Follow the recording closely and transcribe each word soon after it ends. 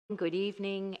Good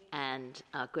evening and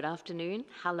good afternoon.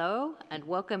 Hello and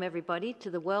welcome everybody to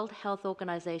the World Health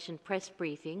Organization press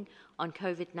briefing on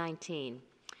COVID-19.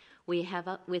 We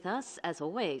have with us, as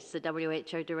always, the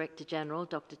WHO Director General,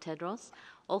 Dr. Tedros,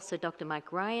 also Dr.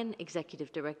 Mike Ryan,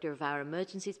 Executive Director of our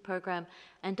Emergencies Program,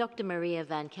 and Dr. Maria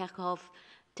Van Kerkhove,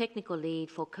 Technical Lead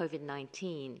for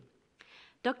COVID-19.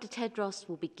 Dr. Tedros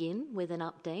will begin with an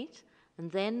update,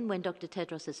 and then when Dr.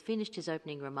 Tedros has finished his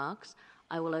opening remarks,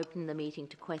 I will open the meeting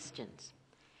to questions.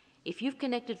 If you've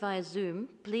connected via Zoom,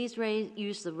 please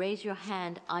use the raise your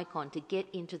hand icon to get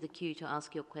into the queue to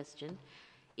ask your question.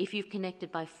 If you've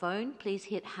connected by phone, please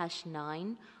hit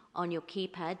 #9 on your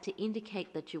keypad to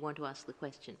indicate that you want to ask the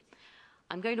question.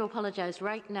 I'm going to apologize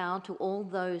right now to all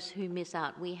those who miss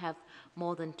out. We have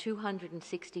more than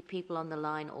 260 people on the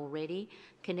line already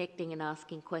connecting and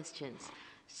asking questions.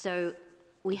 So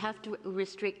we have to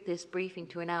restrict this briefing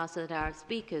to an hour so that our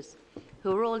speakers,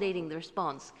 who are all leading the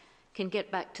response, can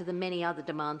get back to the many other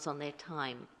demands on their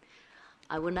time.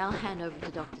 I will now hand over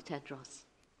to Dr. Tedros.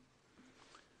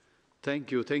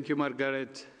 Thank you,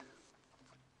 Margaret.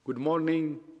 Good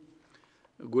morning,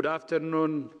 good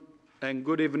afternoon, and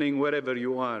good evening wherever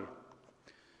you are.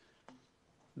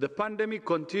 The pandemic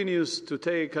continues to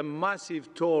take a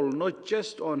massive toll, not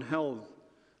just on health,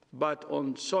 but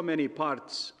on so many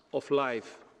parts of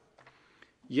life.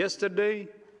 Yesterday,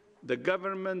 the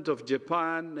government of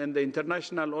Japan and the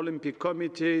International Olympic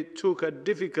Committee took a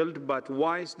difficult but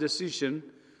wise decision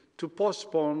to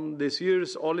postpone this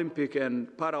year's Olympic and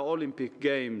Paralympic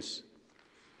Games.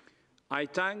 I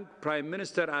thank Prime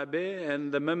Minister Abe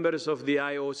and the members of the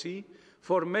IOC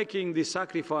for making the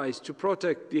sacrifice to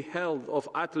protect the health of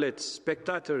athletes,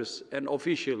 spectators, and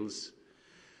officials.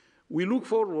 We look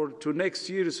forward to next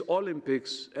year's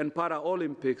Olympics and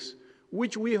Paralympics,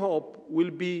 which we hope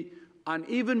will be an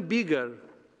even bigger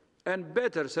and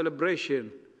better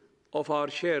celebration of our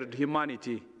shared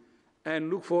humanity, and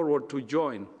look forward to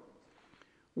join.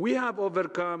 We have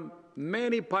overcome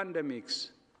many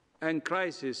pandemics and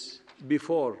crises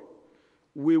before.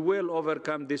 We will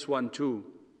overcome this one too.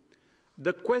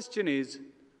 The question is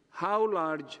how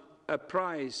large a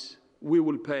price we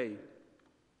will pay.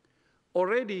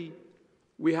 Already,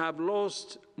 we have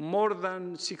lost more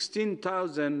than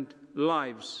 16,000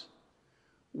 lives.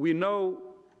 We know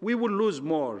we will lose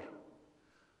more.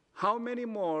 How many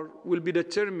more will be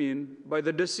determined by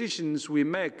the decisions we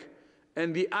make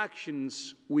and the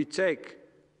actions we take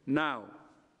now.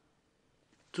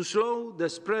 To slow the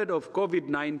spread of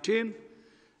COVID-19,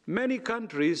 many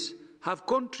countries have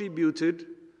contributed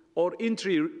or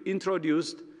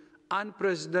introduced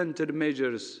unprecedented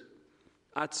measures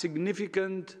at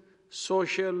significant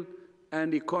social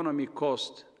and economic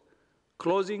cost,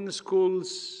 closing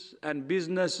schools and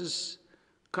businesses,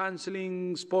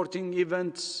 cancelling sporting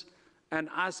events, and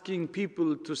asking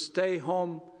people to stay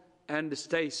home and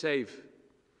stay safe.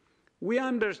 We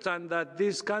understand that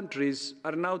these countries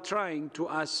are now trying to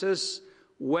assess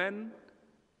when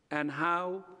and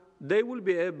how they will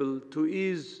be able to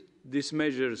ease these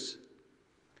measures.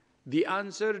 The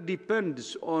answer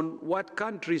depends on what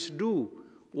countries do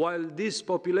while these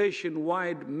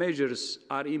population-wide measures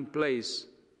are in place.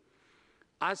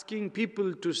 Asking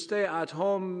people to stay at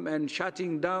home and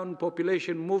shutting down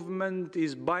population movement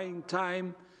is buying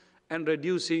time and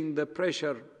reducing the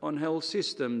pressure on health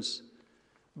systems.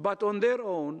 But on their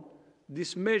own,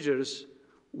 these measures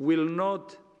will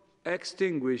not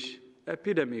extinguish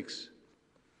epidemics.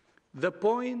 The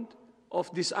point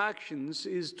of these actions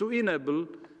is to enable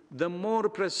the more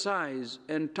precise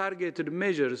and targeted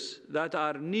measures that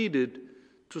are needed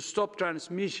to stop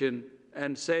transmission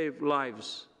and save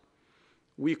lives.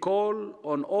 We call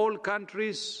on all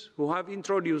countries who have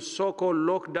introduced so-called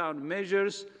lockdown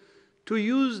measures to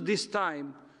use this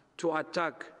time to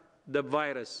attack the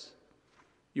virus.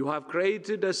 You have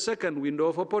created a second window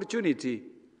of opportunity.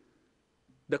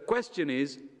 The question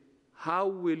is, how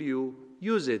will you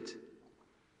use it?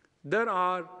 There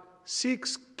are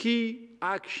 6 key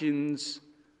actions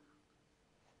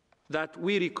that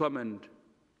we recommend.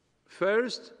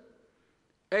 First,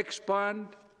 expand,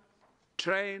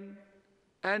 train,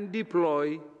 and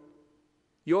deploy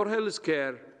your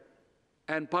healthcare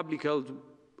and public health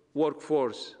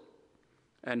workforce.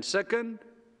 And second,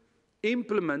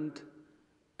 implement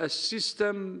a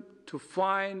system to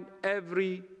find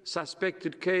every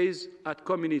suspected case at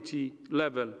community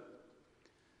level.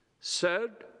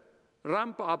 Third,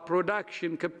 ramp up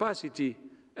production capacity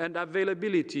and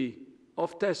availability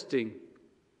of testing.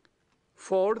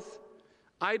 Fourth,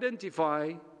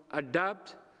 identify,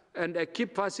 adapt, and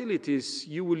equip facilities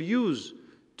you will use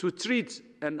to treat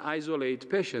and isolate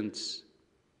patients.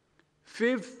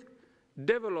 Fifth,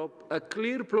 develop a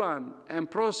clear plan and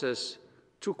process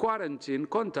to quarantine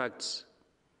contacts.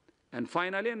 And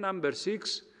finally, number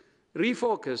 6,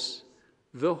 refocus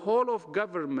the whole of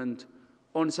government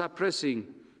on suppressing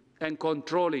and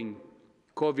controlling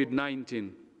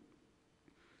COVID-19.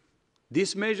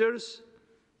 These measures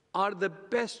are the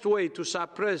best way to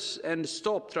suppress and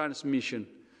stop transmission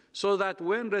so that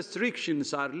when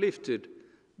restrictions are lifted,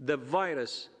 the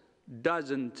virus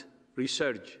doesn't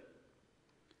resurge.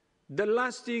 The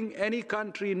last thing any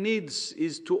country needs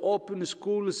is to open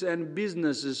schools and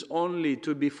businesses only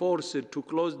to be forced to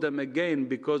close them again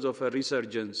because of a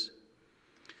resurgence.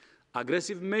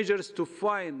 Aggressive measures to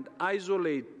find,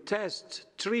 isolate, test,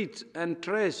 treat, and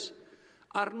trace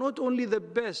are not only the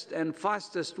best and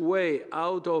fastest way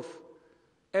out of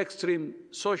extreme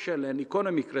social and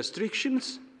economic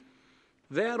restrictions,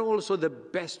 they are also the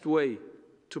best way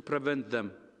to prevent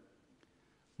them.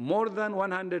 More than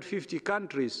 150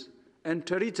 countries and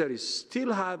territories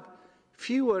still have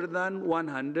fewer than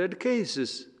 100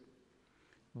 cases.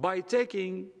 By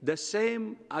taking the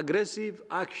same aggressive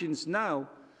actions now,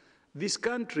 these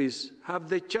countries have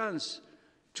the chance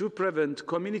to prevent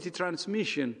community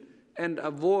transmission and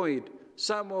avoid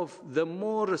some of the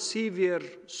more severe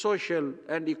social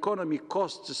and economic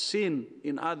costs seen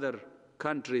in other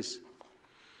countries.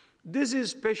 This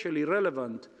is especially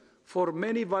relevant for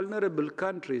many vulnerable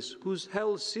countries whose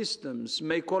health systems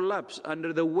may collapse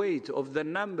under the weight of the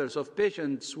numbers of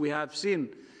patients we have seen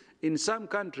in some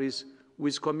countries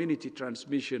with community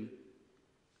transmission.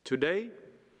 Today,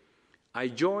 I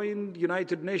joined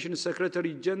United Nations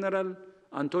Secretary General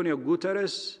Antonio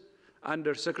Guterres,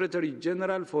 Under Secretary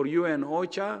General for UN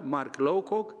OCHA, Mark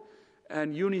Lowcock,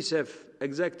 and UNICEF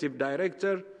Executive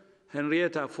Director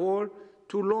Henrietta Fore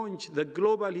to launch the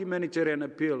global humanitarian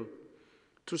appeal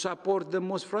to support the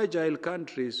most fragile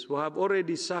countries who have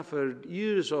already suffered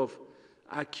years of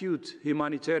acute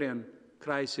humanitarian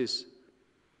crisis.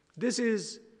 This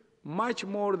is much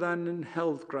more than a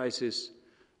health crisis,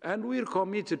 and we're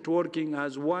committed to working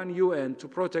as one UN to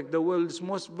protect the world's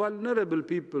most vulnerable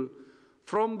people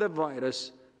from the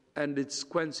virus and its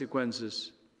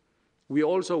consequences. We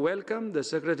also welcome the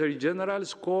Secretary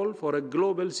General's call for a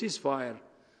global ceasefire.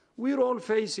 We're all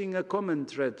facing a common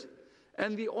threat,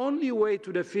 and the only way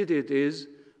to defeat it is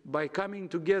by coming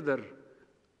together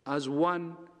as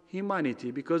one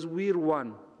humanity, because we're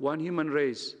one human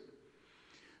race.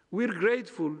 We're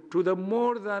grateful to the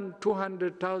more than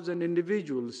 200,000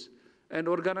 individuals and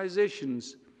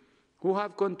organizations who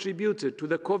have contributed to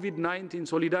the COVID-19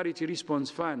 Solidarity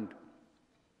Response Fund.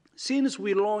 Since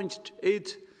we launched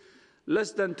it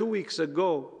less than 2 weeks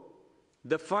ago,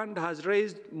 the fund has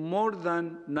raised more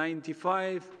than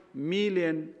 $95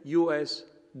 million.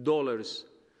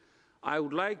 I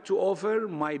would like to offer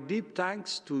my deep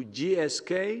thanks to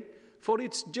GSK for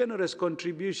its generous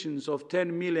contributions of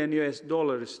 $10 million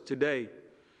today.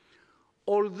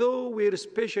 Although we're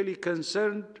especially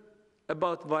concerned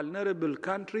about vulnerable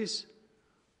countries,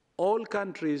 all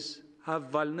countries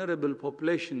have vulnerable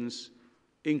populations,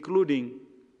 including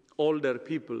older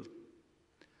people.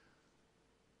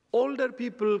 Older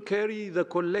people carry the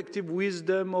collective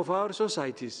wisdom of our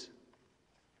societies.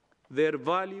 They're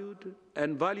valued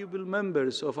and valuable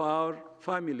members of our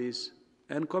families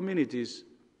and communities,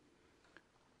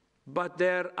 but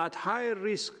they're at higher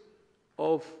risk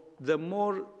of the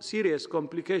more serious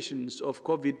complications of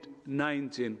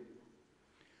COVID-19.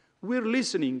 We're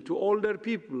listening to older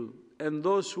people and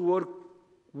those who work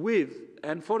with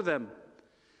and for them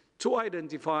to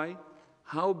identify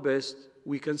how best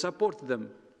we can support them.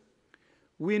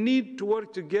 We need to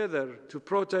work together to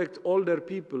protect older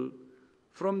people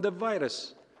from the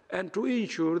virus and to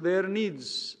ensure their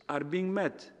needs are being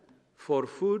met for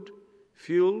food,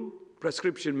 fuel,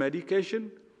 prescription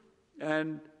medication,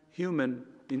 and human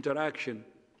interaction.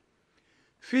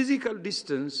 Physical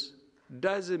distance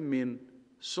doesn't mean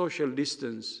social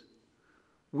distance.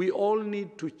 We all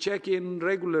need to check in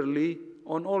regularly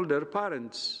on older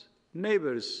parents,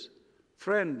 neighbors,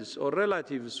 friends, or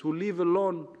relatives who live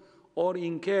alone or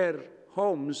in care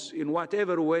homes in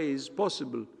whatever way is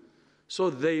possible, so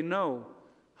they know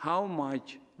how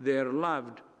much they are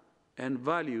loved and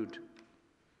valued.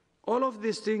 All of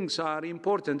these things are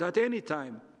important at any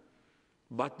time,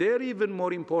 but they're even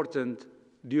more important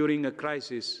during a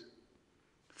crisis.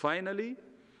 Finally,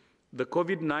 the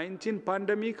COVID-19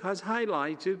 pandemic has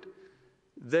highlighted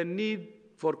the need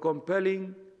for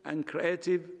compelling and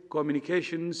creative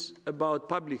communications about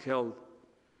public health.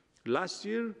 Last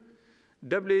year,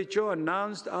 WHO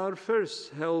announced our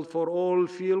first Health for All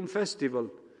film festival.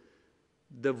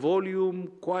 The volume,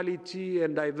 quality,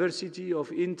 and diversity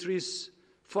of interests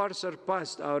far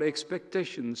surpassed our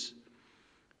expectations.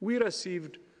 We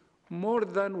received more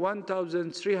than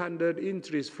 1,300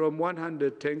 entries from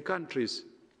 110 countries.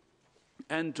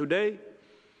 And today,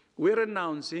 we're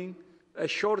announcing a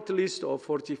short list of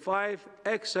 45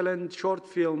 excellent short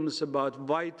films about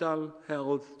vital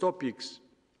health topics.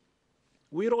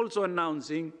 We're also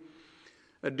announcing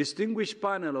a distinguished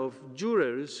panel of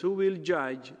jurors who will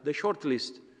judge the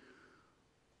shortlist,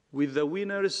 with the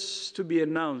winners to be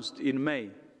announced in May.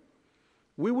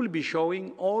 We will be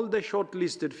showing all the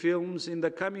shortlisted films in the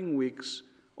coming weeks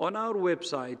on our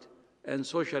website and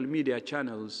social media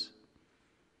channels.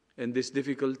 In these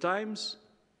difficult times,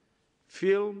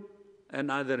 film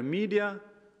and other media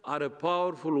are a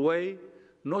powerful way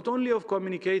not only of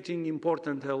communicating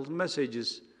important health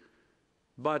messages,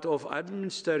 but of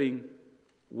administering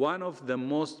one of the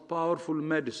most powerful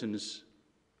medicines,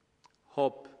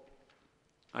 hope.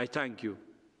 I thank you.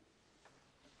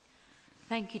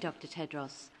 Thank you, Dr.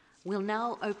 Tedros. We'll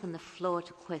now open the floor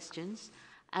to questions.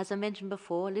 As I mentioned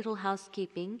before, a little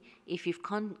housekeeping. If you've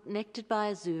connected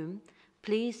via Zoom,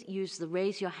 please use the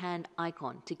raise your hand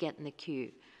icon to get in the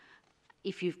queue.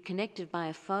 If you've connected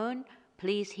via phone,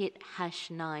 please hit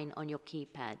 #9 on your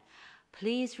keypad.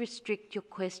 Please restrict your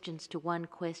questions to one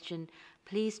question.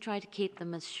 Please try to keep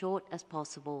them as short as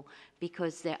possible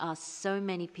because there are so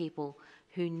many people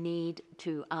who need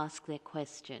to ask their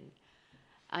question.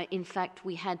 In fact,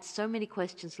 we had so many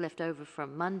questions left over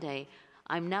from Monday.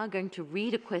 I'm now going to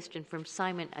read a question from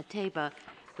Simon Ateba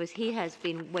because he has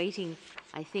been waiting,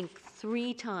 I think,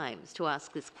 3 times to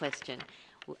ask this question.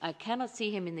 I cannot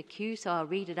see him in the queue, so I'll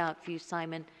read it out for you,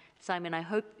 Simon. Simon, I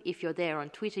hope if you're there on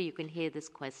Twitter, you can hear this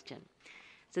question.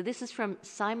 So this is from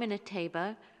Simon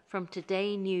Ateba from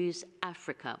Today News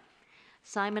Africa.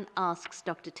 Simon asks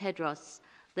Dr. Tedros,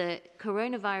 the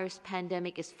coronavirus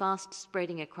pandemic is fast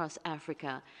spreading across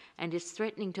Africa and is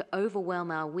threatening to overwhelm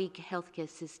our weak healthcare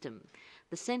system.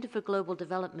 The Center for Global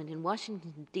Development in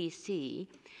Washington, D.C.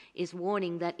 is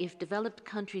warning that if developed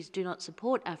countries do not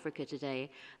support Africa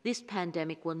today, this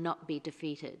pandemic will not be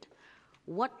defeated.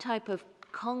 What type of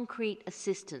concrete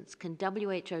assistance can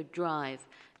WHO drive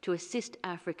to assist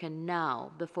Africa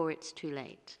now before it's too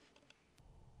late?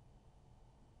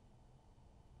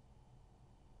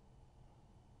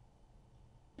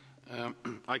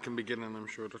 I can begin, and I'm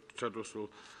sure Dr. Tedros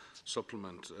will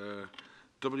supplement.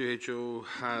 WHO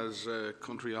has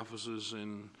country offices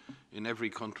in every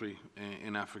country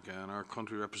in Africa, and our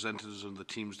country representatives and the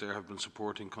teams there have been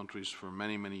supporting countries for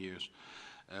many, many years.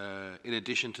 In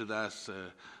addition to that,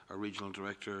 our regional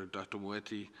director, Dr.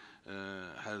 Moeti,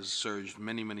 has surged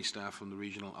many, many staff from the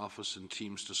regional office and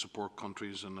teams to support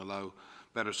countries and allow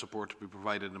better support to be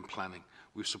provided in planning.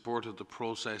 We've supported the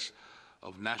process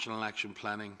of national action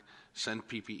planning, sent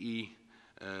PPE,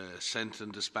 sent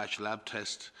and dispatched lab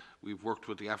tests. We've worked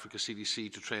with the Africa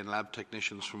CDC to train lab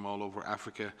technicians from all over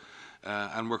Africa,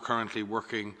 and we're currently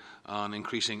working on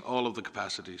increasing all of the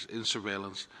capacities in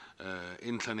surveillance,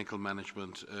 in clinical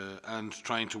management, and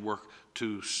trying to work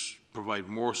to provide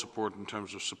more support in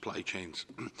terms of supply chains.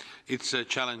 It's a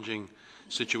challenging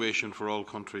situation for all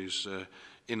countries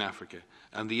in Africa,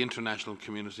 and the international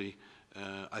community,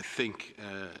 I think,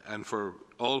 and for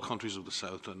all countries of the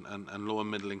South and low and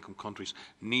middle income countries,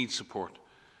 need support.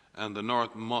 And the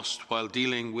North must, while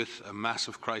dealing with a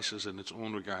massive crisis in its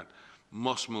own regard,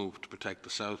 must move to protect the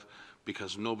South,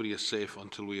 because nobody is safe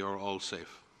until we are all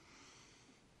safe.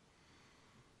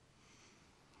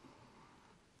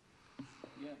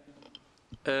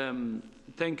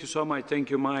 Thank you so much. Thank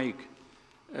you, Mike.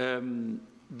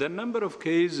 The number of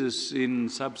cases in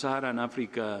sub-Saharan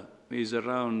Africa is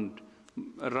around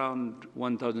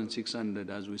 1,600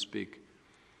 as we speak.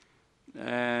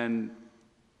 And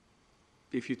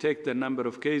if you take the number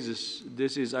of cases,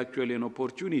 this is actually an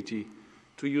opportunity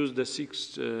to use the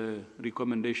 6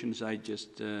 recommendations I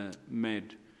just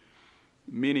made,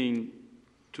 meaning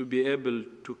to be able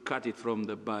to cut it from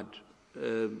the bud.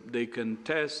 They can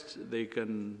test, they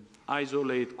can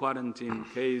isolate, quarantine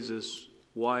cases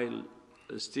while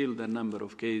still the number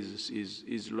of cases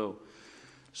is low.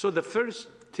 So the first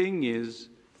thing is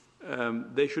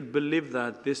they should believe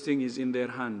that this thing is in their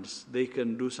hands. They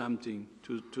can do something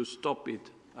to stop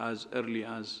it as early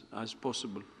as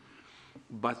possible.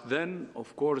 But then,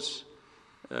 of course,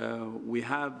 we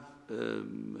have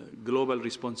global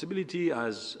responsibility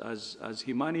as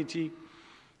humanity,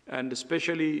 and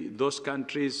especially those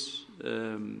countries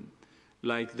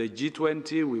like the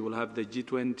G20. We will have the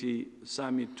G20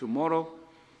 summit tomorrow.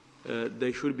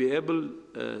 They should be able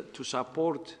to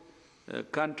support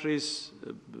countries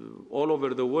all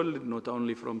over the world, not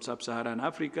only from sub-Saharan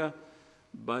Africa,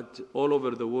 but all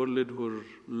over the world who are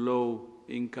low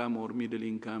income or middle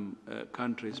income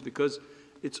countries, because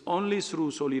it's only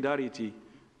through solidarity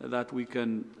that we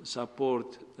can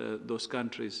support those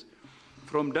countries.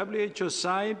 From WHO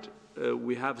side,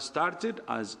 we have started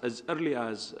as early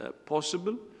as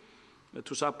possible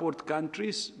to support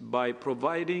countries by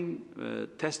providing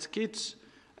test kits,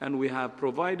 and we have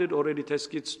provided already test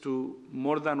kits to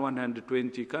more than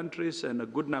 120 countries, and a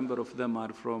good number of them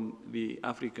are from the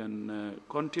African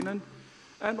continent,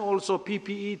 and also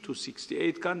PPE to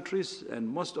 68 countries, and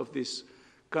most of these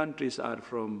countries are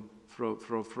from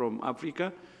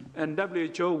Africa. And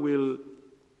WHO will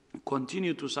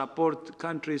continue to support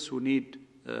countries who need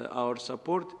our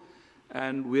support.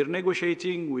 And we're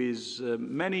negotiating with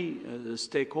many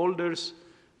stakeholders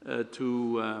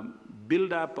to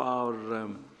build up our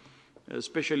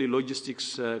especially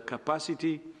logistics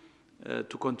capacity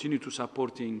to continue to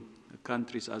supporting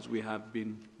countries as we have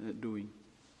been doing.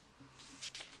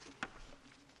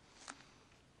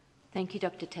 Thank you,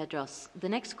 Dr. Tedros. The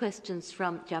next question's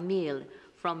from Jamil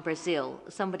from Brazil,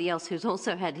 somebody else who's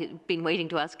also been waiting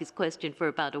to ask his question for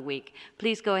about a week.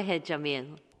 Please go ahead, Jamil.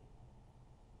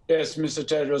 Yes, Mr.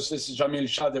 Tedros, this is Jamil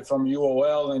Shade from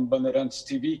UOL and Bandeirantes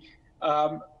TV.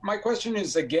 My question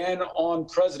is again on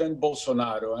President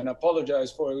Bolsonaro, and I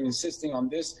apologize for insisting on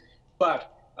this,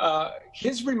 but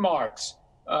his remarks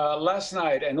last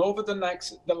night and over the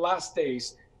last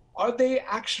days, are they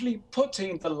actually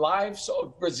putting the lives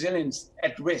of Brazilians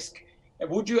at risk? And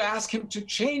would you ask him to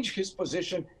change his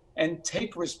position and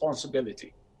take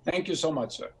responsibility? Thank you so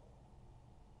much, sir.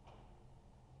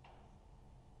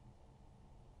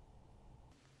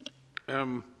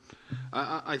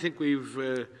 I think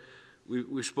we've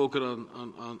spoken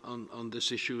on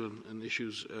this issue and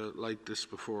issues like this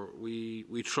before.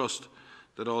 We trust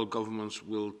that all governments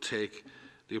will take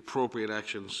the appropriate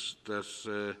actions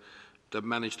that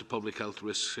manage the public health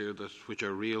risks here, which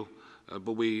are real,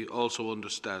 but we also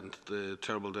understand the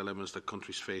terrible dilemmas that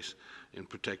countries face in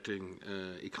protecting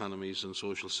economies and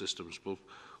social systems. But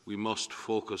we must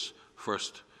focus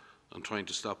first on trying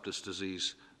to stop this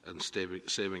disease and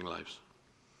saving lives.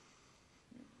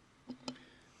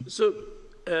 So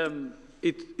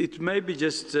it may be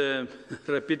just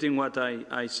repeating what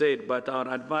I said, but our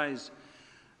advice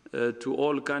to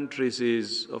all countries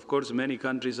is, of course, many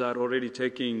countries are already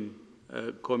taking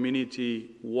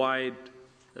community-wide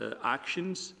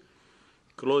actions,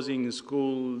 closing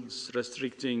schools,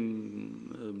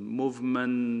 restricting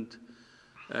movement,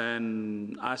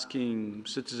 and asking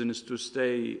citizens to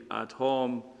stay at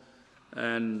home,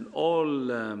 and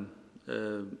all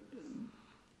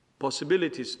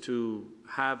possibilities to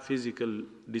have physical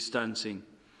distancing.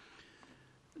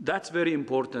 That's very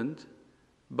important,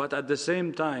 but at the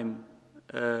same time,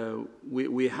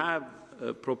 we have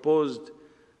proposed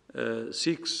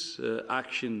 6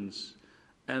 actions,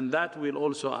 and that will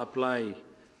also apply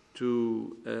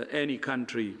to any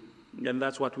country, and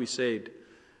that's what we said.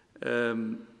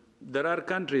 There are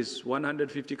countries,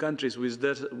 150 countries with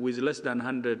less than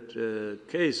 100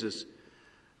 cases,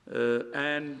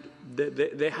 and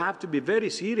they have to be very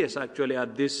serious actually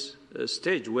at this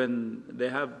stage when they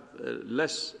have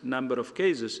less number of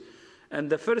cases. And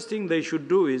the first thing they should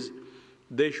do is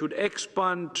they should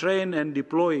expand, train and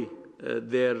deploy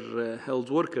their health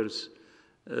workers,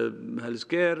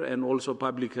 healthcare and also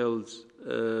public health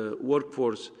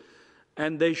workforce.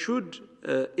 And they should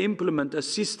implement a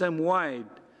system-wide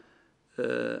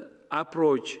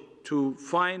approach to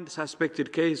find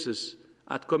suspected cases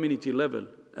at community level.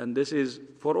 And this is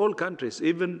for all countries,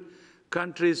 even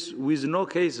countries with no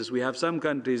cases. We have some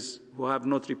countries who have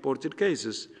not reported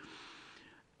cases.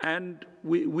 And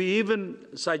we even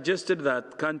suggested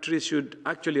that countries should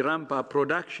actually ramp up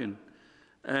production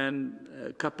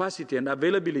and capacity and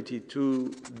availability to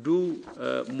do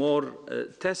more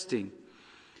testing.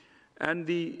 And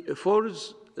the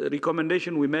 4th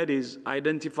recommendation we made is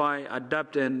identify,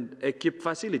 adapt, and equip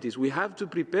facilities. We have to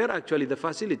prepare actually the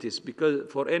facilities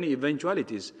because for any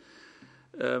eventualities.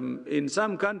 In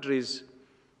some countries,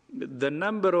 the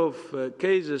number of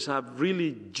cases have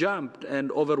really jumped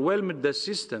and overwhelmed the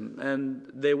system,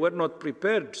 and they were not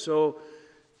prepared. So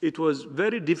it was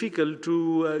very difficult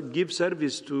to give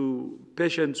service to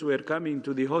patients who were coming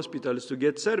to the hospitals to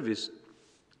get service.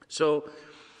 So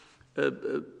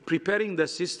preparing the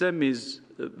system is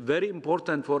very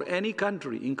important for any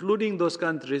country, including those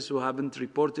countries who haven't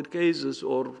reported cases,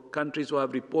 or countries who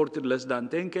have reported less than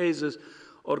 10 cases,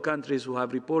 or countries who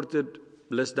have reported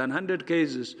less than 100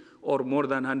 cases, or more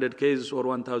than 100 cases, or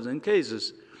 1,000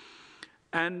 cases.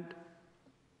 And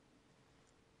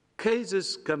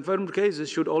cases, confirmed cases,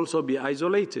 should also be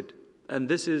isolated. And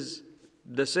this is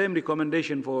the same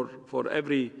recommendation for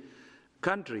every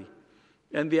country.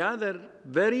 And the other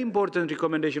very important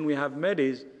recommendation we have made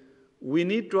is we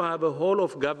need to have a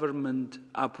whole-of-government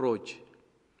approach,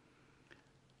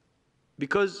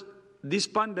 because this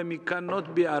pandemic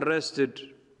cannot be arrested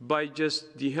by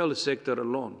just the health sector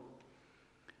alone.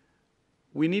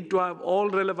 We need to have all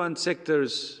relevant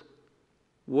sectors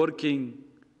working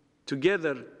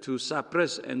together to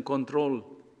suppress and control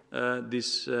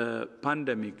this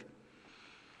pandemic.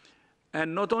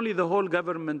 And not only the whole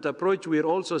government approach, we are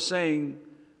also saying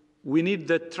we need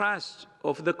the trust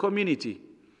of the community,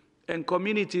 and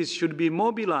communities should be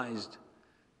mobilized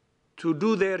to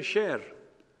do their share,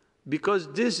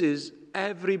 because this is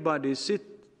everybody's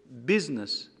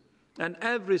business, and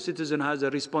every citizen has a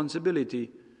responsibility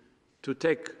to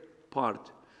take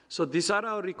part. So these are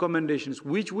our recommendations,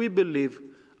 which we believe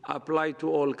apply to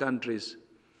all countries.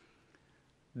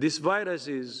 This virus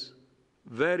is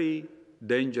very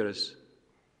dangerous,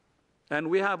 and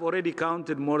we have already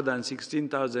counted more than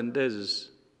 16,000 deaths.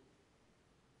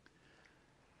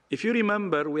 If you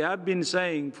remember, we have been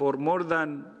saying for more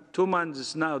than 2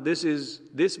 months now,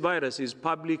 this virus is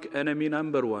public enemy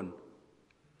number one.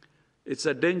 It's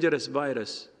a dangerous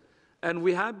virus. And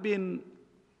we have been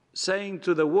saying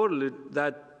to the world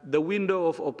that the window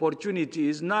of opportunity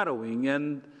is narrowing,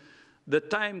 and the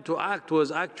time to act was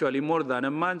actually more than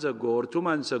a month ago or 2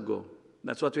 months ago.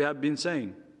 That's what we have been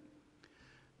saying.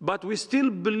 But we still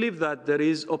believe that there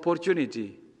is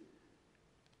opportunity.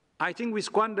 I think we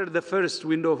squandered the first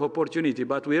window of opportunity,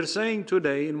 but we are saying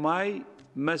today in my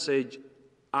message,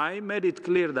 I made it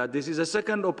clear that this is a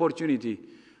second opportunity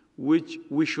which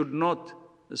we should not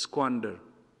squander,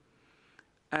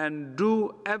 and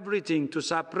do everything to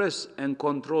suppress and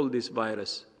control this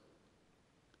virus.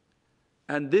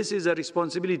 And this is a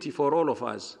responsibility for all of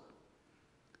us.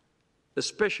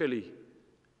 Especially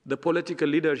the political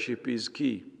leadership is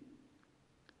key.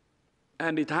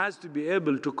 And it has to be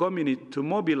able to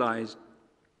mobilize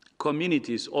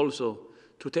communities also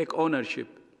to take ownership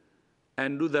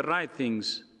and do the right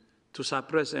things to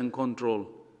suppress and control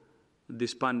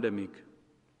this pandemic.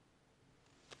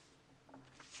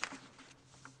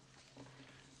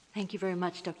 Thank you very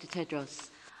much, Dr. Tedros.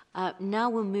 Now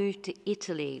we'll move to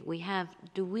Italy. We have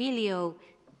Duilio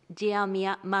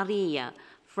Gianmaria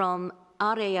from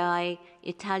RAI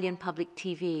Italian Public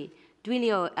TV.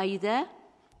 Duilio, are you there?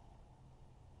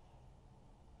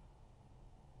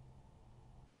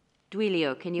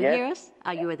 Duilio, can you hear us?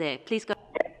 Are you there? Please go.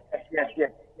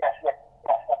 Yes.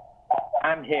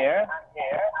 I'm here.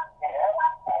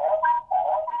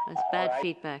 That's bad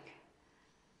feedback.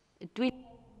 Duilio,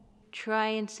 try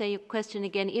and say your question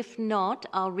again. If not,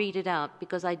 I'll read it out,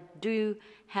 because I do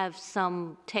have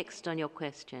some text on your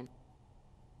question.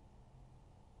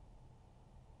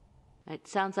 It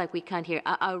sounds like we can't hear.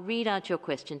 I'll read out your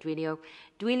question, Duilio.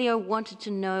 Duilio wanted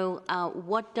to know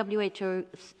what WHO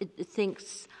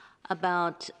thinks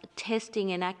about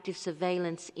testing and active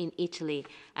surveillance in Italy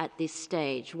at this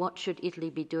stage. What should Italy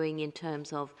be doing in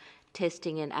terms of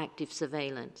testing and active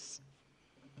surveillance?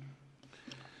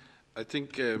 I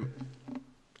think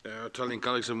our Italian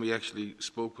colleagues, and we actually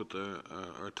spoke with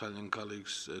our Italian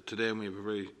colleagues today, and we have a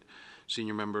very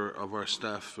senior member of our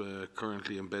staff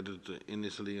currently embedded in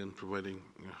Italy and providing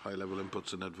high-level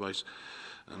inputs and advice.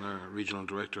 And our regional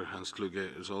director, Hans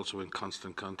Kluge, is also in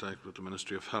constant contact with the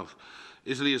Ministry of Health.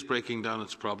 Italy is breaking down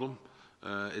its problem.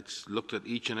 It's looked at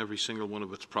each and every single one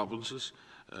of its provinces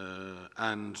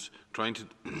and trying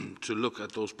to look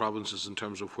at those provinces in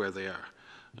terms of where they are.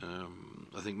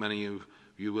 I think many of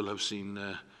you will have seen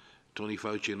Tony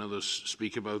Fauci and others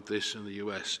speak about this in the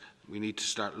US. We need to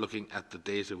start looking at the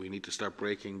data. We need to start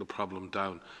breaking the problem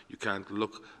down. You can't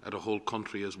look at a whole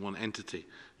country as one entity.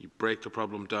 You break the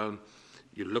problem down,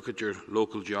 you look at your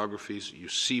local geographies, you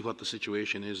see what the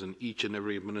situation is in each and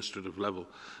every administrative level,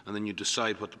 and then you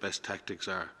decide what the best tactics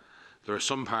are. There are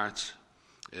some parts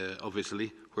of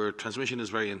Italy where transmission is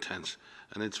very intense,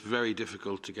 and it's very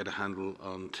difficult to get a handle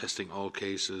on testing all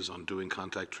cases, on doing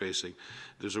contact tracing.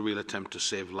 There's a real attempt to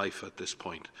save life at this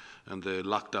point, and the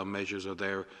lockdown measures are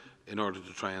there in order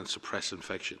to try and suppress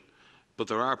infection. But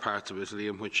there are parts of Italy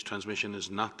in which transmission is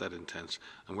not that intense,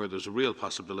 and where there's a real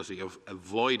possibility of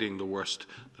avoiding the worst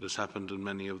that has happened in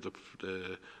many of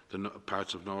the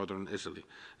parts of northern Italy.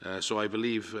 So I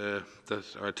believe that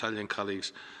our Italian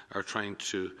colleagues are trying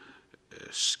to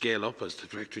scale up, as the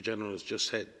Director General has just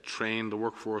said, train the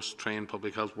workforce, train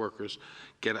public health workers,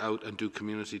 get out and do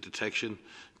community detection,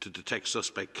 to detect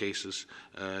suspect cases,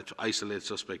 to isolate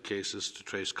suspect cases, to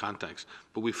trace contacts.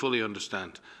 But we fully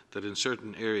understand that in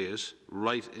certain areas,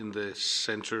 right in the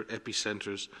centre,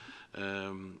 epicentres,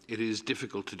 it is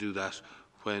difficult to do that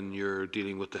when you're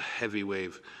dealing with the heavy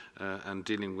wave and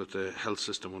dealing with the health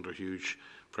system under huge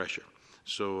pressure.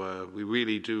 So we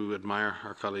really do admire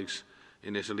our colleagues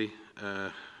in Italy.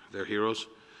 They're heroes.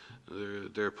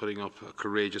 They're putting up a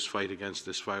courageous fight against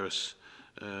this virus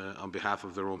on behalf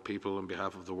of their own people, on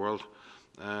behalf of the world.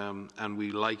 And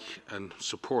we like and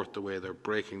support the way they're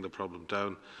breaking the problem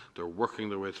down. They're working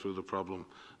their way through the problem,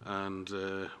 and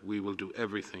we will do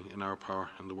everything in our power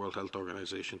in the World Health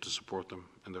Organization to support them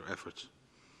in their efforts.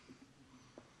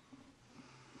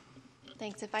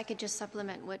 Thanks. If I could just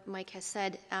supplement what Mike has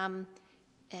said,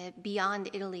 beyond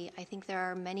Italy, I think there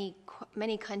are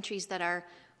many countries that are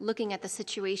looking at the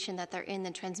situation that they're in,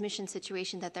 the transmission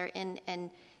situation that they're in,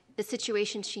 and the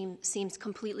situation seems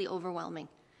completely overwhelming.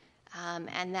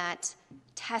 And that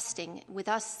testing, with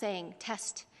us saying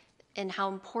test and how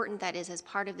important that is as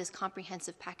part of this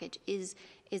comprehensive package, is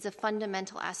a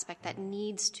fundamental aspect that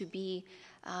needs to be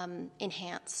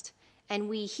enhanced. And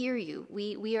we hear you.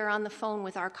 We are on the phone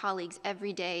with our colleagues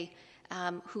every day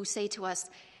who say to us,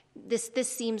 this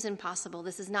seems impossible.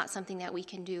 This is not something that we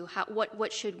can do.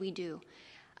 What should we do?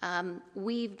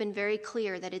 We've been very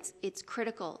clear that it's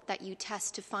critical that you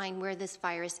test to find where this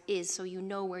virus is so you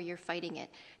know where you're fighting it.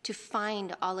 To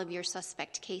find all of your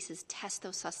suspect cases, test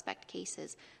those suspect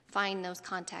cases, find those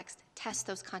contacts, test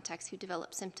those contacts who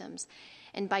develop symptoms.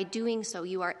 And by doing so,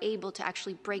 you are able to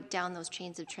actually break down those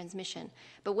chains of transmission.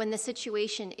 But when the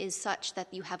situation is such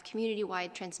that you have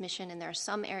community-wide transmission and there are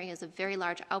some areas of very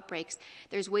large outbreaks,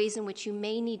 there's ways in which you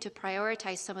may need to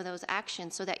prioritize some of those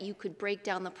actions so that you could break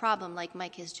down the problem, like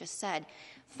Mike has just said.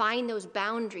 Find those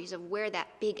boundaries of where that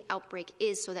big outbreak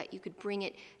is so that you could bring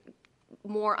it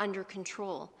more under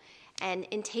control. And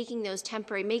in taking those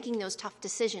making those tough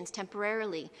decisions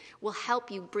temporarily will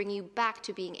help you, bring you back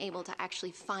to being able to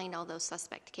actually find all those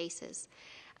suspect cases.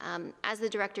 As the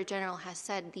Director General has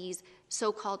said, these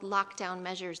so-called lockdown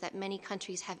measures that many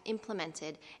countries have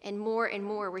implemented, and more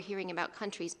we're hearing about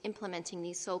countries implementing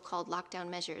these so-called lockdown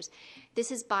measures.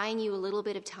 This is buying you a little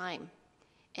bit of time,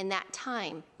 and that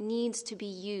time needs to be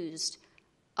used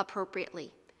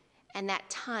appropriately. And that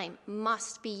time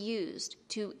must be used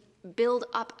to build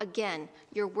up again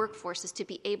your workforces to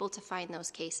be able to find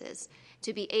those cases,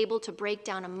 to be able to break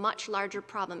down a much larger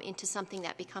problem into something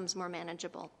that becomes more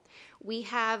manageable. We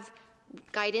have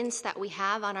guidance that we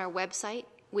have on our website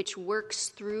which works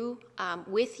through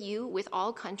with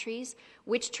all countries,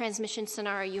 which transmission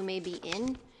scenario you may be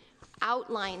in,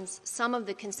 outlines some of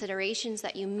the considerations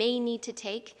that you may need to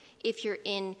take if you're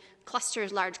in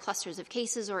large clusters of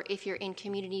cases, or if you're in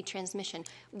community transmission,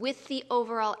 with the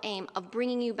overall aim of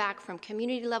bringing you back from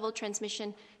community-level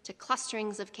transmission to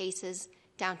clusterings of cases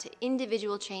down to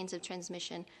individual chains of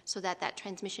transmission so that that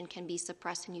transmission can be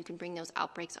suppressed and you can bring those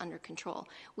outbreaks under control.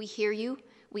 We hear you.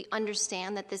 We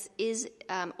understand that this is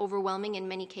overwhelming in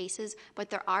many cases, but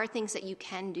there are things that you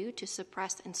can do to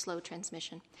suppress and slow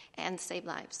transmission and save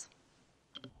lives.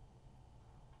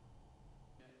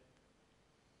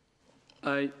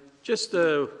 Just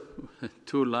 2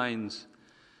 lines.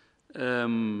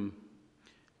 The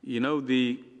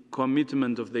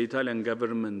commitment of the Italian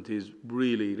government is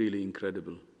really, really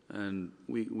incredible. And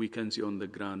we can see on the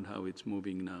ground how it's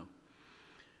moving now.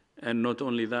 And not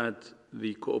only that,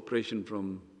 the cooperation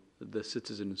from the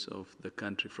citizens of the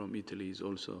country, from Italy, is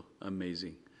also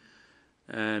amazing.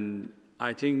 And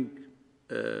I think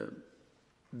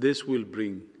this will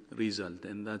bring result,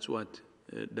 and that's what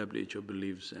WHO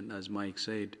believes. And as Mike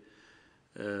said,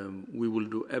 we will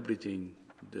do everything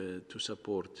to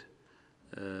support.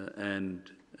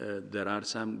 And there are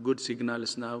some good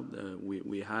signals now.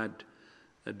 We had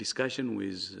a discussion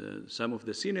with some of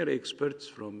the senior experts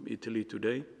from Italy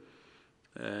today,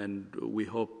 and we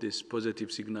hope this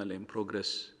positive signal and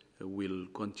progress will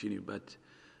continue. But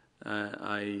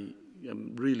I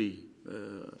am really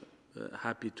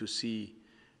happy to see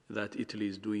that Italy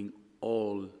is doing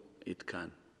all it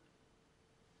can.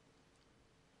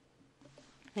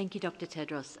 Thank you, Dr.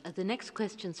 Tedros. The next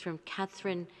question is from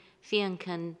Catherine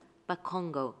Fiancan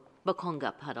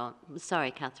Bakonga, pardon.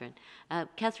 Sorry, Catherine.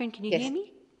 Catherine, can you hear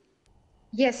me?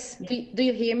 Yes. Do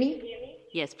you hear me?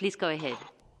 Yes, please go ahead.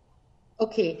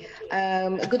 Okay.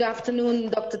 Good afternoon,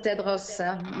 Dr.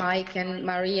 Tedros, Mike, and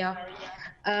Maria.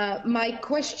 My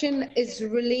question is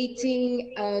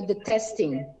relating the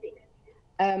testing.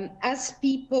 As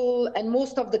people and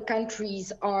most of the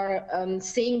countries are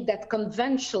saying that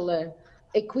conventional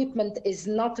equipment is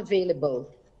not available,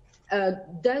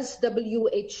 does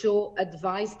WHO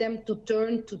advise them to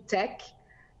turn to tech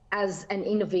as an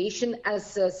innovation,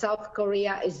 as South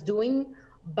Korea is doing?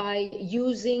 by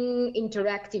using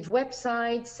interactive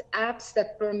websites, apps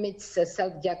that permits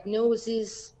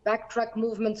self-diagnosis, backtrack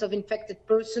movements of infected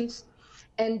persons.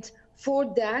 And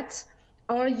for that,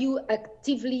 are you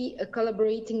actively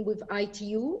collaborating with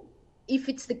ITU? If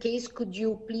it's the case, could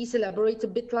you please elaborate a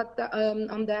bit like that,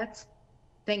 on that?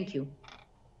 Thank you.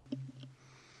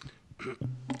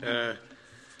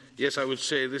 Yes, I would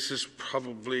say this is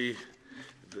probably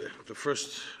the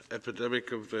first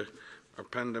epidemic of or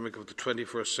pandemic of the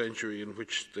 21st century in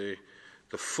which the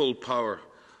full power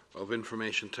of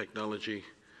information technology,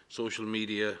 social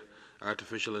media,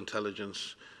 artificial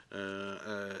intelligence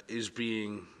is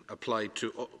being applied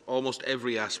to almost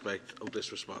every aspect of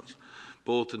this response,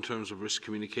 both in terms of risk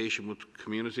communication with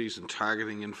communities and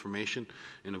targeting information,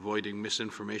 in avoiding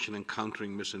misinformation and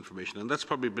countering misinformation. And that's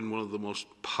probably been one of the most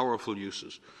powerful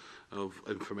uses of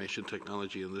information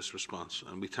technology in this response.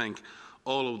 And we thank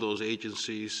all of those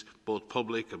agencies, both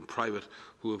public and private,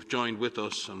 who have joined with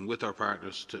us and with our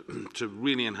partners to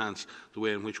really enhance the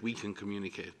way in which we can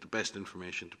communicate the best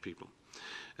information to people.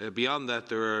 Beyond that,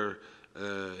 there are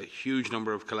a huge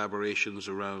number of collaborations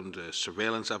around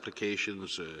surveillance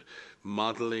applications,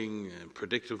 modelling,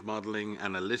 predictive modelling,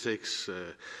 analytics,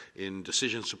 in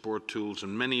decision support tools,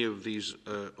 and many of these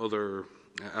other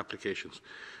applications.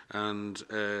 And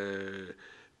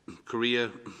Korea,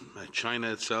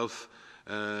 China itself,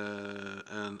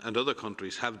 and other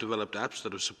countries have developed apps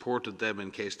that have supported them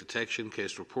in case detection,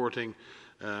 case reporting,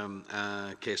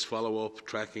 case follow-up,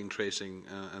 tracking, tracing,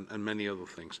 and many other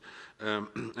things.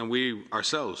 And we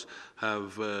ourselves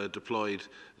have deployed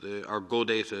our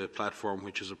GoData platform,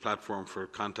 which is a platform for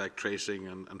contact tracing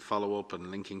and follow-up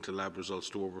and linking to lab results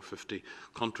to over 50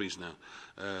 countries now.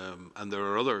 And there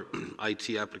are other IT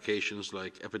applications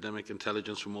like epidemic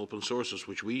intelligence from open sources,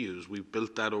 which we use. We've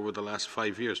built that over the last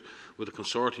 5 years with a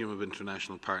consortium of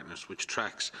international partners, which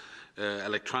tracks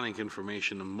electronic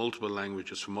information in multiple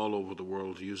languages from all over the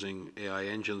world using AI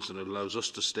engines, and it allows us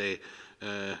to stay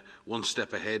one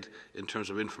step ahead in terms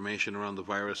of information around the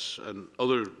virus and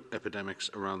other epidemics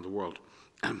around the world.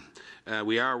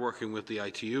 We are working with the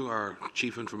ITU. Our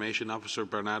Chief Information Officer,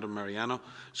 Bernardo Mariano,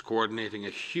 is coordinating a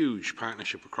huge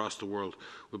partnership across the world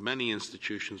with many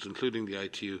institutions, including the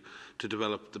ITU, to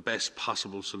develop the best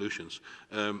possible solutions.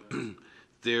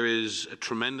 There is a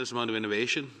tremendous amount of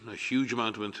innovation, a huge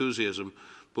amount of enthusiasm,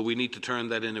 but we need to turn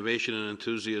that innovation and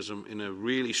enthusiasm in a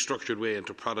really structured way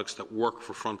into products that work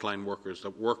for frontline workers,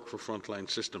 that work for frontline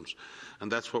systems.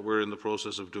 And that's what we're in the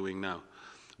process of doing now.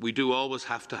 We do always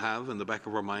have to have in the back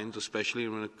of our minds, especially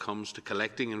when it comes to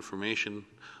collecting information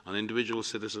on individual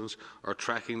citizens or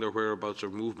tracking their whereabouts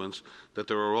or movements, that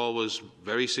there are always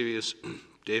very serious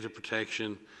data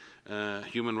protection,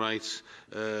 human rights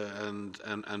and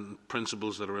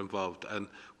principles that are involved. And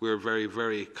we're very,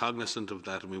 very cognizant of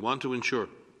that, and we want to ensure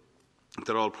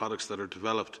that all products that are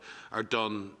developed are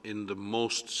done in the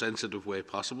most sensitive way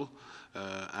possible,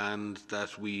 and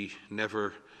that we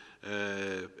never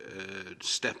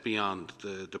step beyond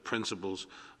the principles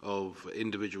of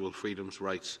individual freedoms,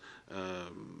 rights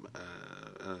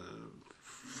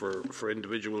for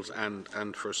individuals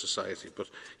and for society. But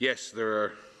yes, there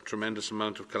are tremendous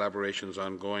amount of collaborations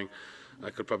ongoing.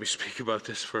 I could probably speak about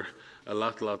this for a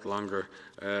lot longer,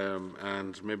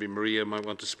 and maybe Maria might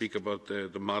want to speak about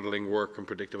the modelling work and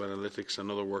predictive analytics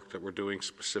and other work that we're doing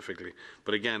specifically.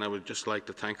 But again, I would just like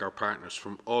to thank our partners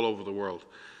from all over the world,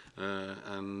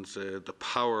 and the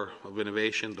power of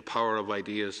innovation, the power of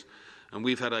ideas. And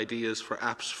we've had ideas for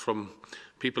apps from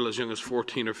people as young as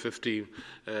 14 or 15,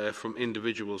 from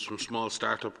individuals, from small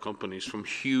startup companies, from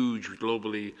huge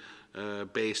globally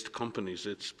based companies.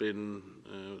 It's been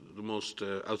the most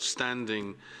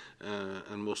outstanding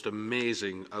and most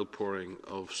amazing outpouring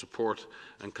of support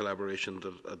and collaboration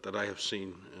that I have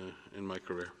seen in my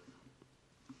career.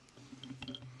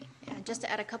 Just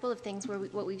to add a couple of things,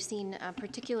 what we've seen,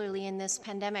 particularly in this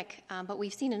pandemic, but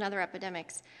we've seen in other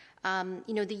epidemics,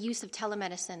 the use of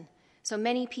telemedicine. So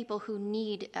many people who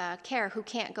need care, who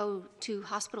can't go to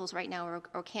hospitals right now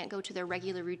or can't go to their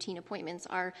regular routine appointments,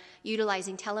 are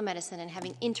utilizing telemedicine and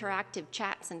having interactive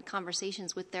chats and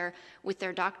conversations with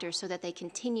their doctors so that they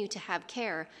continue to have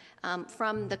care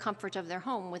from the comfort of their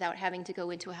home without having to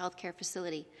go into a healthcare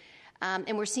facility.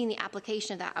 And we're seeing the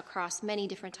application of that across many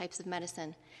different types of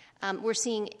medicine. We're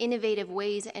seeing innovative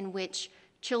ways in which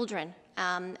children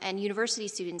and university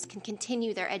students can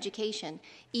continue their education,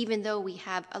 even though we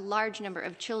have a large number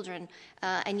of children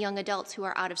and young adults who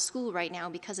are out of school right now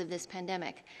because of this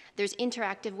pandemic. There's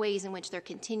interactive ways in which they're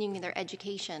continuing their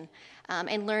education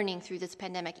and learning through this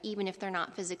pandemic, even if they're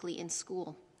not physically in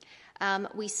school.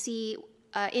 We see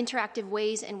interactive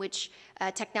ways in which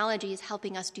technology is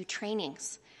helping us do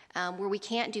trainings. Where we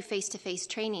can't do face-to-face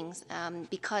trainings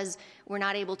because we're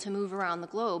not able to move around the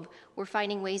globe, we're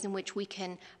finding ways in which we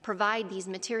can provide these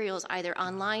materials either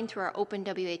online through our Open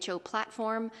WHO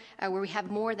platform, where we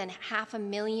have more than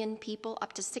 500,000 people,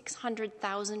 up to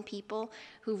 600,000 people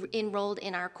who've enrolled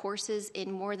in our courses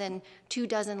in more than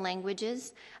 24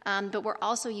 languages. But we're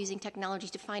also using technology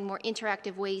to find more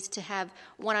interactive ways to have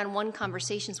one-on-one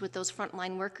conversations with those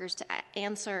frontline workers to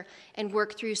answer and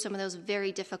work through some of those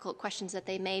very difficult questions that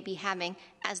they may be having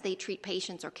as they treat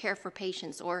patients or care for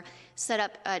patients or set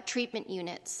up treatment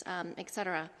units, et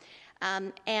cetera.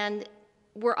 And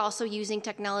we're also using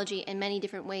technology in many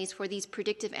different ways for these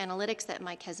predictive analytics that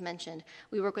Mike has mentioned.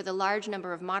 We work with a large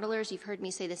number of modelers, you've heard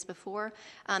me say this before,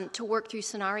 to work through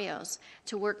scenarios,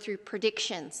 to work through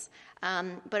predictions.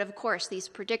 But of course, these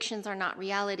predictions are not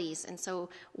realities. And so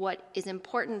what is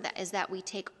important is that we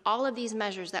take all of these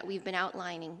measures that we've been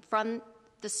outlining from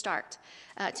the start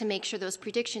to make sure those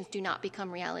predictions do not become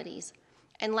realities.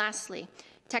 And lastly,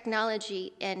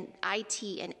 technology and IT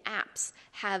and apps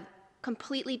have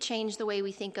completely changed the way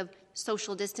we think of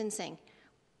social distancing.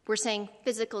 We're saying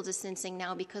physical distancing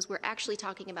now because we're actually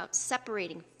talking about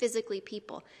separating physically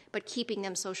people, but keeping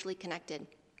them socially connected.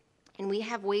 And we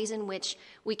have ways in which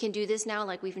we can do this now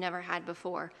like we've never had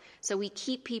before. So we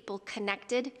keep people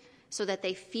connected so that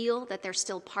they feel that they're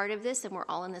still part of this and we're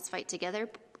all in this fight together,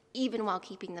 even while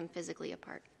keeping them physically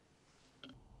apart.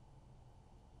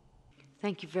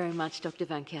 Thank you very much, Dr.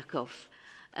 Van Kerkhove.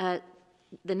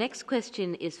 The next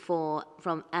question is from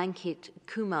Ankit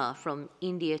Kumar from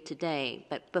India Today.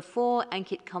 But before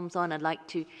Ankit comes on, I'd like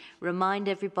to remind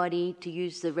everybody to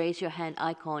use the raise your hand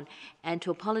icon and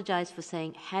to apologize for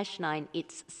saying #9,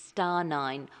 it's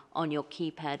 *9 on your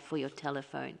keypad for your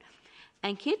telephone.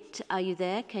 Ankit, are you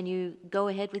there? Can you go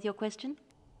ahead with your question?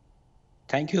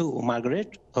 Thank you,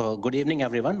 Margaret. Good evening,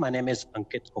 everyone. My name is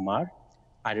Ankit Kumar.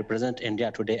 I represent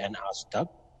India Today and Ask Doug.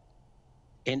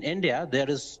 In India, there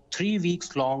is 3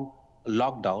 weeks long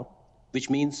lockdown, which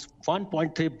means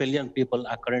 1.3 billion people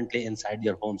are currently inside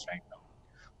their homes right now.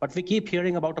 But we keep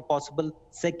hearing about a possible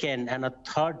second and a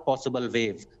third possible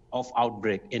wave of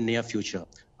outbreak in near future.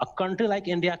 A country like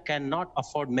India cannot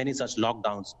afford many such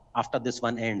lockdowns after this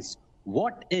one ends.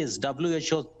 What is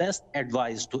WHO's best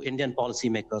advice to Indian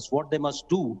policymakers, what they must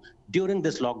do during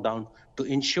this lockdown to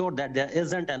ensure that there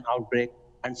isn't an outbreak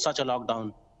and such a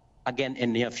lockdown again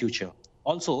in near future?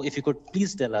 Also, if you could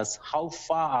please tell us how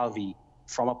far are we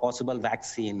from a possible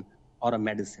vaccine or a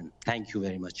medicine? Thank you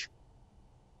very much.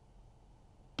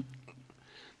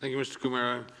 Thank you, Mr.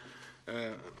 Kumar.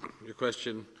 Your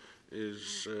question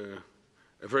is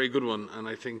a very good one, and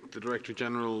I think the Director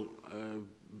General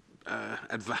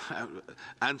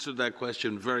answered that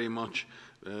question very much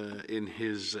in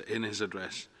his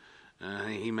address.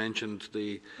 He mentioned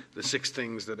the 6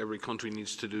 things that every country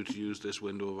needs to do to use this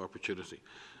window of opportunity.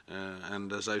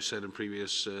 And as I've said in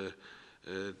previous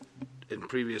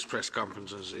press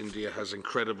conferences, India has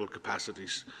incredible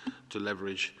capacities to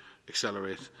leverage,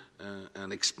 accelerate,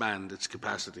 and expand its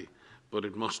capacity. But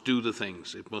it must do the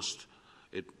things.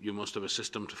 You must have a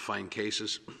system to find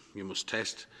cases. You must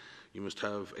test. You must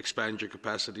expand your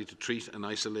capacity to treat and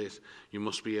isolate. You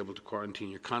must be able to quarantine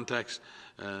your contacts,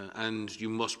 and you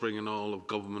must bring an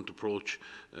all-of-government approach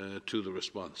to the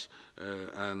response.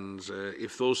 And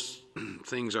if those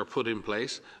things are put in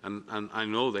place, and I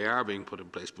know they are being put in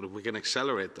place, but if we can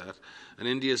accelerate that, and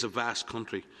India is a vast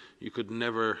country, you could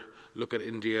never look at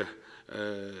India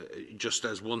just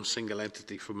as one single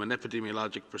entity from an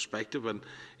epidemiologic perspective. And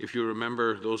if you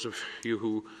remember, those of you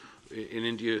who in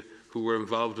India who were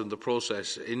involved in the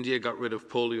process, India got rid of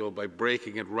polio by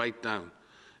breaking it right down.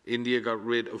 India got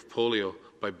rid of polio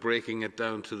by breaking it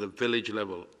down to the village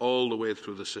level, all the way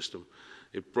through the system.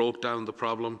 It broke down the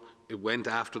problem. It went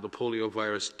after the polio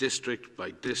virus district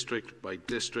by district by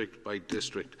district by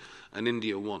district, and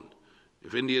India won.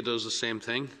 If India does the same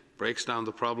thing, breaks down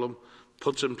the problem,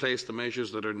 puts in place the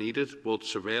measures that are needed, both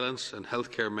surveillance and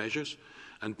healthcare measures,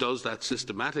 and does that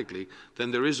systematically,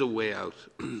 then there is a way out.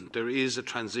 There is a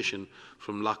transition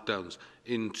from lockdowns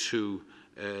into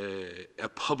a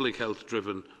public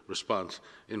health-driven response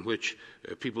in which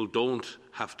people don't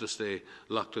have to stay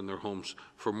locked in their homes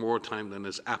for more time than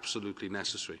is absolutely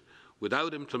necessary.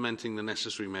 Without implementing the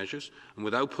necessary measures and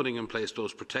without putting in place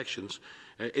those protections,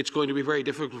 it's going to be very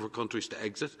difficult for countries to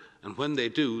exit, and when they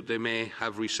do, they may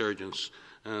have resurgence.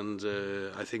 And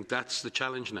I think that's the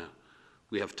challenge now.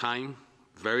 We have time.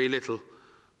 Very little,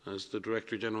 as the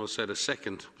Director General said, a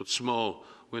second, but small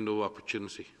window of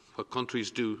opportunity. What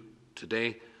countries do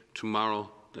today,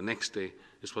 tomorrow, the next day,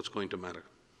 is what's going to matter.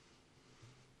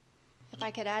 If I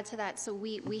could add to that, so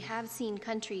we have seen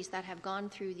countries that have gone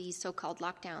through these so-called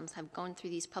lockdowns, have gone through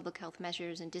these public health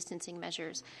measures and distancing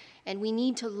measures, and we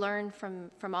need to learn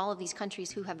from all of these countries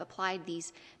who have applied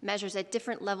these measures at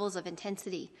different levels of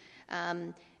intensity.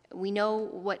 We know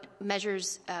what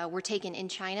measures were taken in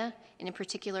China, and in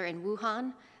particular in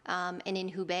Wuhan and in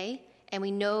Hubei, and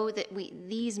we know that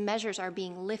these measures are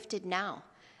being lifted now.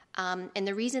 And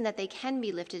the reason that they can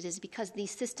be lifted is because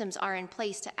these systems are in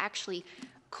place to actually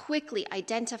quickly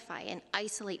identify and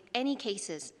isolate any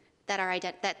cases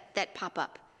that pop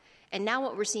up. And now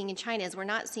what we're seeing in China is we're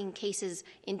not seeing cases,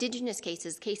 indigenous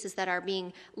cases that are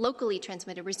being locally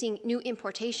transmitted. We're seeing new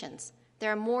importations.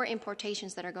 There are more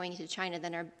importations that are going into China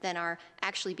than are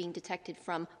actually being detected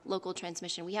from local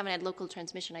transmission. We haven't had local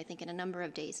transmission, I think, in a number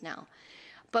of days now.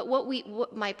 But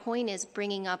what my point is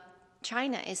bringing up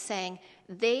China is saying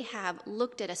they have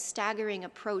looked at a staggering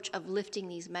approach of lifting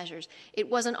these measures. It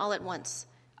wasn't all at once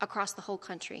across the whole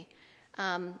country.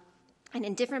 And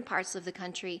in different parts of the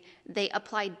country, they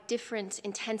applied different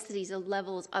intensities or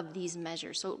levels of these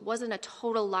measures. So it wasn't a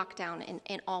total lockdown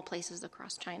in all places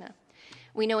across China.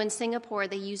 We know in Singapore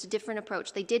they used a different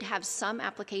approach. They did have some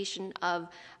application of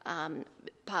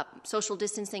social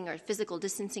distancing or physical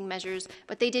distancing measures,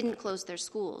 but they didn't close their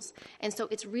schools. And so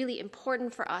it's really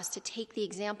important for us to take the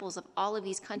examples of all of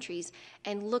these countries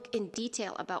and look in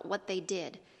detail about what they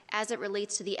did as it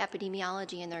relates to the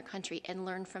epidemiology in their country and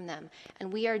learn from them.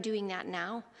 And we are doing that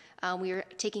now. We are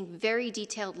taking very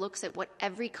detailed looks at what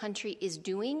every country is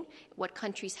doing, what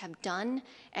countries have done,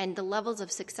 and the levels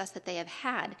of success that they have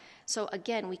had. So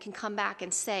again, we can come back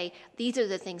and say, these are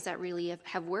the things that really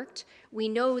have worked. We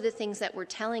know the things that we're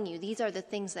telling you, these are the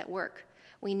things that work.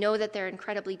 We know that they're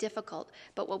incredibly difficult,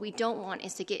 but what we don't want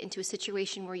is to get into a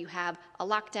situation where you have a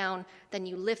lockdown, then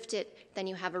you lift it, then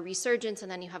you have a resurgence,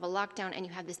 and then you have a lockdown, and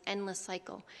you have this endless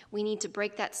cycle. We need to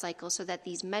break that cycle so that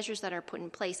these measures that are put in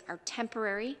place are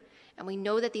temporary, and we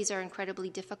know that these are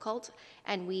incredibly difficult,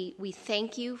 and we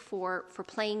thank you for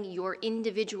playing your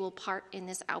individual part in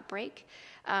this outbreak.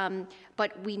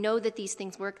 But we know that these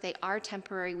things work. They are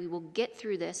temporary. We will get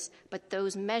through this, but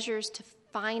those measures to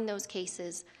find those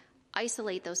cases,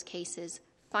 isolate those cases,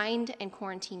 find and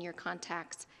quarantine your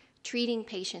contacts, treating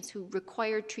patients who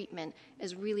require treatment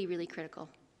is really, really critical.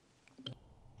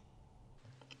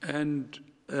 And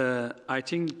I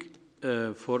think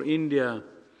for India,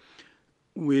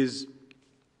 with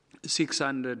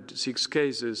 606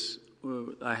 cases,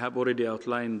 I have already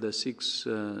outlined the 6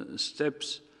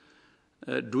 steps.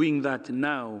 Doing that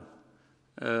now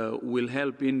will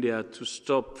help India to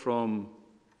stop from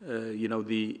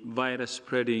the virus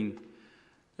spreading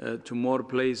to more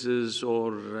places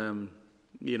or,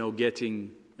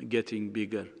 getting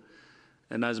bigger.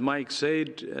 And as Mike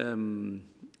said,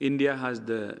 India has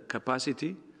the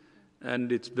capacity,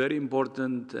 and it's very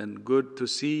important and good to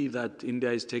see that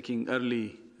India is taking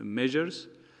early measures,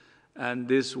 and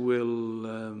this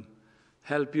will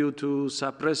help you to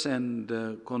suppress and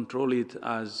control it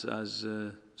as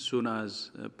soon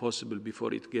as possible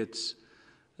before it gets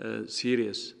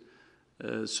serious.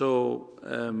 So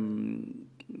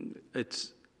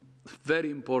it's very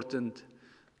important,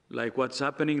 like what's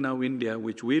happening now in India,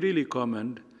 which we really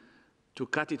commend, to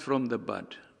cut it from the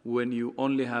bud when you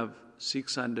only have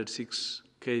 606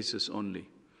 cases only.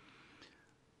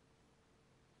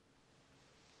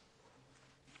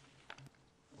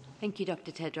 Thank you,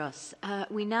 Dr. Tedros.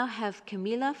 We now have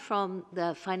Camilla from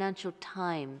the Financial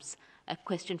Times. A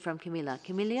question from Camilla.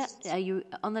 Camilla, are you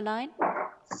on the line?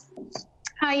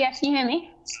 Hi, yes, can you hear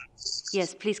me?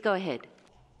 Yes, please go ahead.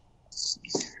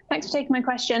 Thanks for taking my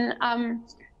question.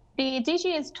 The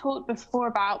DG has talked before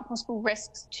about possible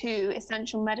risks to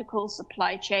essential medical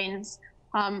supply chains.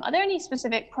 Are there any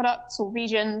specific products or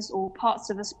regions or parts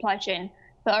of the supply chain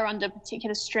that are under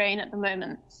particular strain at the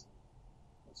moment?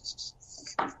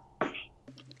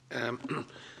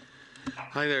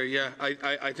 Hi there. Yeah,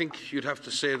 I think you'd have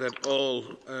to say that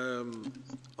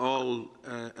all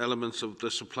elements of the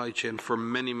supply chain for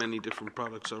many different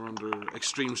products are under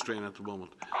extreme strain at the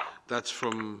moment. That's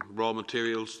from raw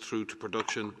materials through to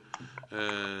production,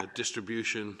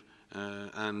 distribution,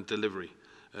 and delivery.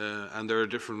 And there are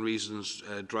different reasons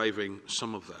driving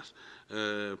some of that.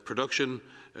 Production,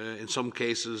 in some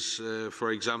cases,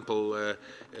 for example,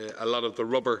 a lot of the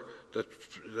rubber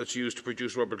that's used to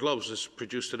produce rubber gloves is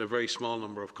produced in a very small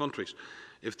number of countries.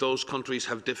 If those countries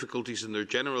have difficulties in their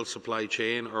general supply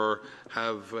chain or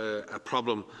have a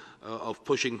problem of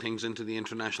pushing things into the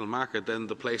international market, then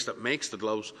the place that makes the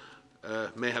gloves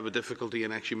may have a difficulty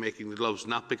in actually making the gloves,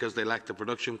 not because they lack the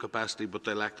production capacity, but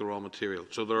they lack the raw material.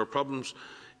 So there are problems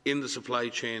in the supply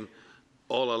chain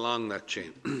all along that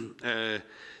chain.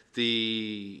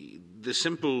 The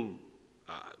simple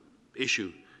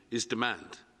issue is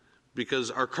demand,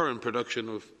 because our current production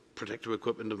of protective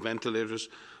equipment and ventilators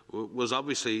was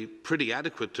obviously pretty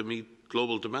adequate to meet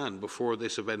global demand before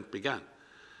this event began.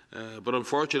 But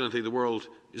unfortunately, the world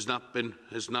is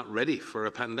not ready for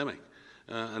a pandemic.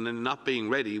 And in not being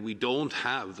ready, we don't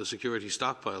have the security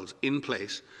stockpiles in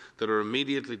place that are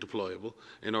immediately deployable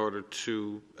in order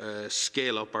to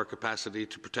scale up our capacity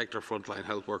to protect our frontline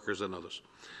health workers and others.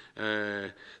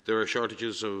 There are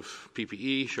shortages of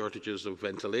PPE, shortages of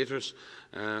ventilators,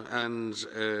 and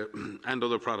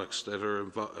other products that are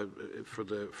for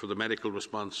the medical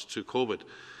response to COVID.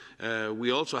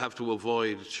 We also have to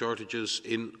avoid shortages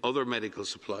in other medical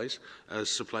supplies as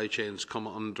supply chains come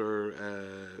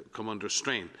under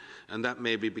strain, and that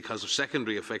may be because of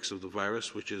secondary effects of the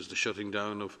virus, which is the shutting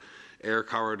down of air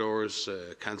corridors,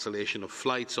 cancellation of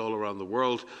flights all around the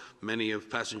world. Many of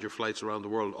passenger flights around the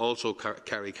world also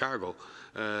carry cargo.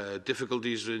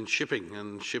 Difficulties in shipping,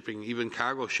 even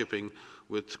cargo shipping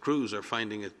with crews are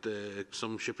finding it,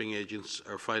 some shipping agents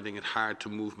are finding it hard to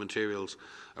move materials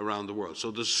around the world.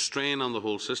 So there's strain on the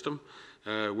whole system.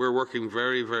 We're working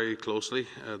very, very closely.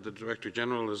 The Director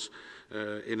General is,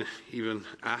 even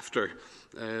after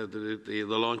the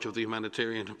launch of the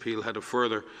humanitarian appeal, had a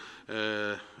further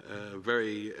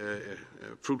very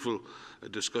fruitful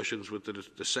discussions with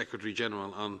the Secretary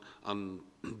General on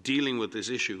dealing with this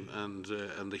issue and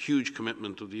the huge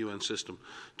commitment of the UN system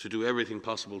to do everything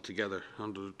possible together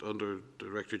under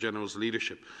Director General's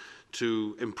leadership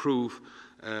to improve,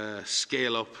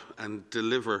 scale up and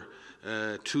deliver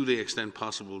to the extent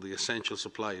possible the essential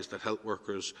supplies that health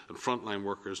workers and frontline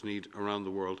workers need around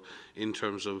the world in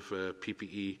terms of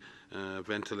PPE,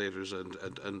 ventilators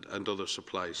and other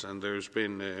supplies. And there's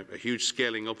been a huge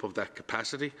scaling up of that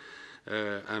capacity,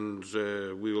 and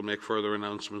we will make further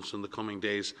announcements in the coming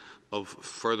days of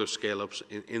further scale-ups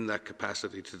in that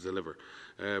capacity to deliver.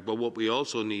 But what we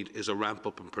also need is a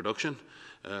ramp-up in production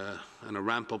and a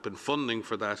ramp-up in funding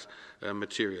for that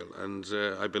material. And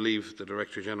I believe the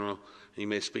Director General, he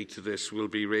may speak to this, will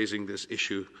be raising this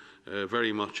issue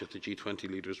very much at the G20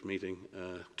 leaders meeting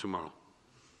tomorrow.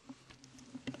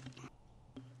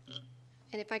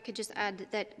 And if I could just add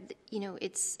that,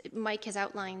 Mike has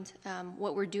outlined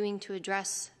what we're doing to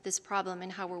address this problem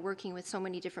and how we're working with so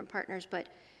many different partners, but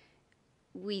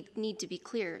we need to be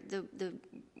clear.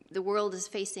 The world is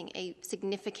facing a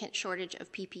significant shortage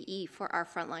of PPE for our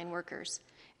frontline workers,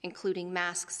 including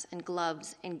masks and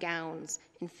gloves and gowns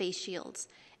and face shields.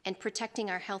 And protecting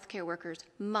our healthcare workers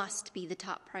must be the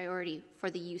top priority for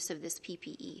the use of this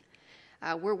PPE.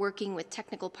 We're working with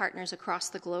technical partners across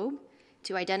the globe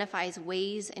to identify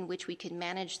ways in which we can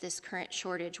manage this current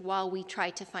shortage while we try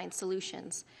to find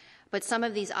solutions. But some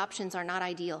of these options are not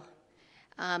ideal,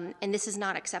 and this is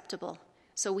not acceptable.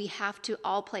 So we have to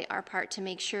all play our part to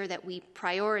make sure that we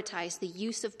prioritize the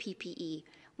use of PPE.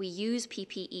 We use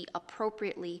PPE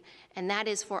appropriately, and that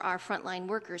is for our frontline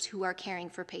workers who are caring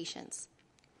for patients.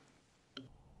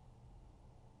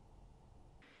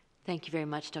 Thank you very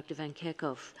much, Dr. Van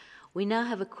Kerkhoff. We now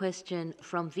have a question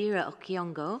from Vera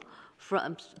Okiongo,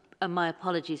 from, my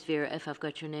apologies, Vera, if I've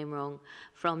got your name wrong,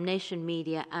 from Nation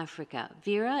Media Africa.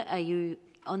 Vera, are you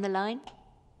on the line?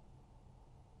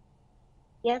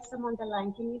 Yes, I'm on the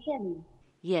line. Can you hear me?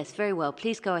 Yes, very well.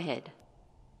 Please go ahead.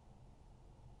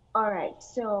 All right.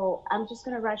 So I'm just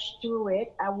going to rush through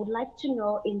it. I would like to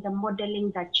know, in the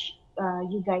modeling that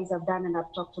you guys have done and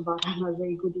I've talked about, I'm not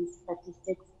very good in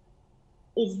statistics,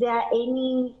 is there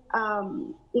any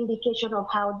indication of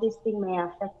how this thing may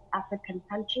affect African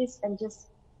countries? And just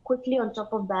quickly on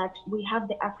top of that, we have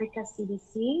the Africa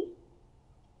CDC,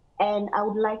 and I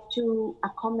would like a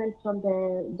comment from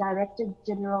the Director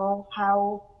General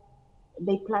how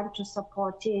they plan to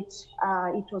support it.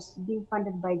 It was being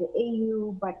funded by the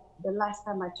AU, but the last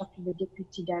time I talked to the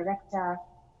Deputy Director,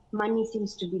 money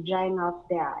seems to be drying up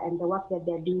there, and the work that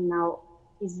they're doing now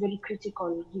is very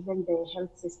critical given the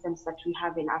health systems that we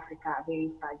have in Africa are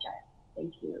very fragile.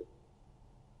 Thank you.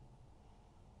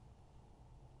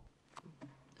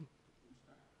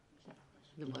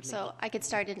 So I could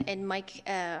start, and Mike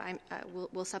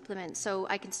will supplement. So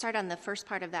I can start on the first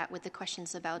part of that with the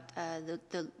questions about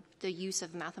the use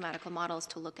of mathematical models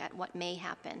to look at what may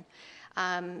happen.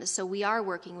 So we are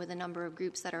working with a number of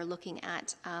groups that are looking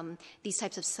at these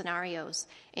types of scenarios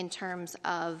in terms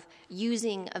of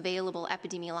using available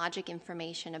epidemiologic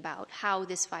information about how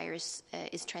this virus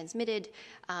is transmitted,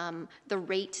 the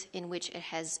rate in which it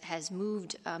has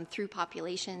moved through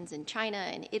populations in China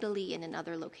and Italy and in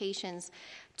other locations,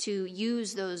 to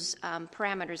use those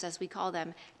parameters, as we call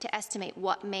them, to estimate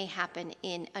what may happen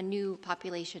in a new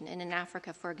population in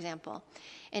Africa, for example.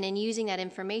 And in using that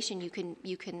information,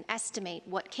 you can estimate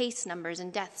what case numbers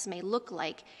and deaths may look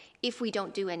like if we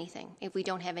don't do anything, if we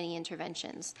don't have any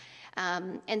interventions.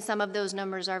 And some of those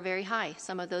numbers are very high.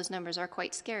 Some of those numbers are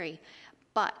quite scary.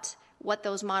 But what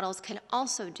those models can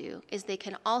also do is they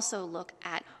can also look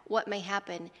at what may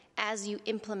happen as you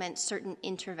implement certain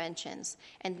interventions.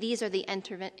 And these are the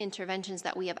interventions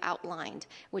that we have outlined,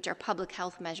 which are public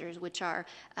health measures, which are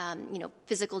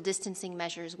physical distancing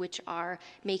measures, which are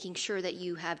making sure that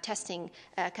you have testing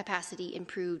capacity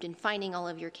improved and finding all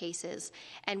of your cases.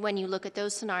 And when you look at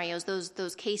those scenarios,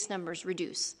 those case numbers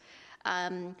reduce.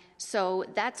 So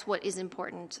that's what is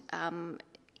important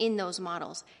in those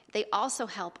models. They also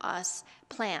help us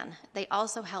plan. They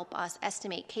also help us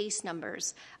estimate case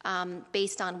numbers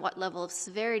based on what level of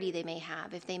severity they may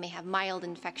have. If they may have mild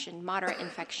infection, moderate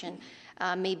infection,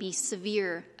 may be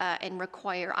severe and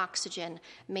require oxygen,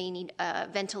 may need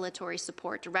ventilatory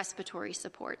support, respiratory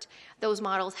support. Those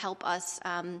models help us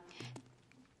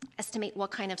estimate what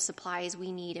kind of supplies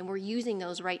we need, and we're using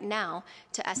those right now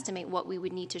to estimate what we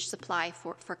would need to supply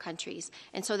for countries.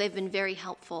 And so they've been very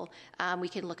helpful. We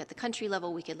can look at the country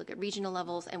level, we can look at regional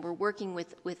levels, and we're working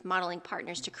with modeling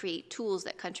partners to create tools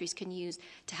that countries can use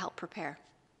to help prepare.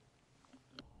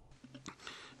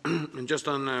 And just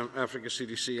on Africa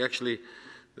CDC, actually,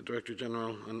 the Director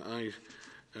General and I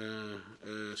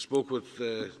spoke with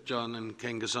John and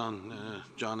Kengazan.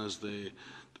 John is the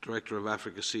Director of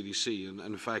Africa CDC, and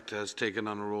in fact has taken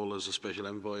on a role as a special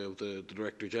envoy of the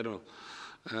Director General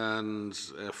and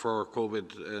for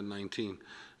COVID-19.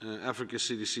 Africa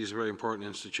CDC is a very important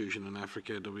institution in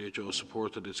Africa. WHO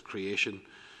supported its creation.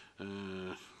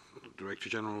 The Director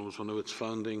General was one of its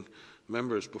founding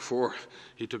members before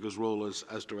he took his role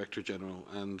as Director General,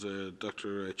 and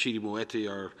Dr. Chidi Moeti,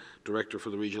 our Director for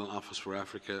the Regional Office for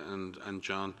Africa, and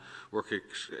John work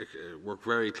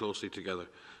very closely together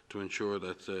to ensure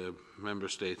that member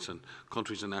states and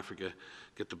countries in Africa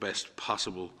get the best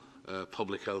possible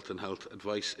public health and health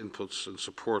advice, inputs and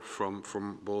support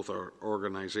from both our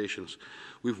organisations.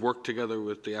 We've worked together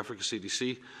with the Africa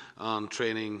CDC on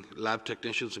training lab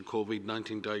technicians in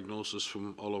COVID-19 diagnosis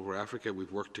from all over Africa.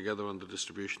 We've worked together on the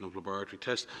distribution of laboratory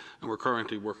tests, and we're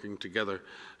currently working together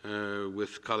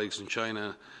with colleagues in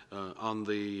China on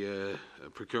the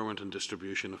procurement and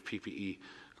distribution of PPE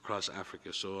across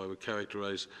Africa. So I would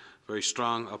characterise very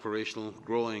strong operational,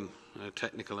 growing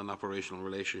technical and operational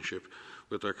relationship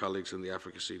with our colleagues in the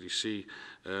Africa CDC.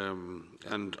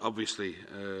 And obviously,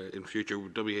 in future,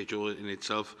 WHO in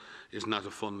itself is not a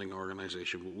funding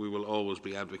organisation, but we will always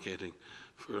be advocating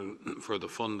for the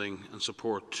funding and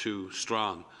support to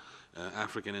strong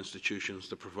African institutions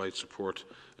that provide support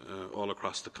all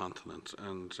across the continent.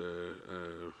 And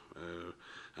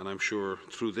I'm sure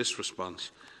through this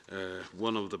response,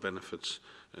 one of the benefits,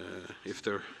 if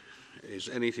there is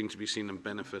anything to be seen in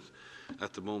benefit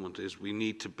at the moment, is we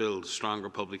need to build stronger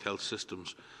public health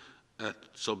systems at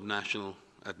subnational,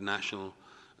 at national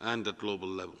and at global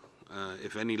level.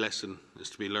 If any lesson is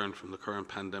to be learned from the current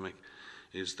pandemic,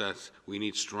 is that we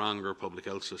need stronger public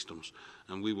health systems,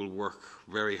 and we will work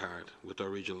very hard with our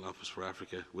Regional Office for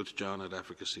Africa, with John at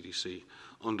Africa CDC,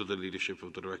 under the leadership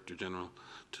of the Director General,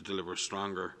 to deliver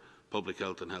stronger public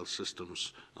health and health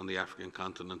systems on the African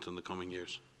continent in the coming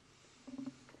years.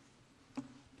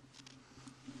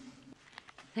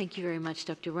 Thank you very much,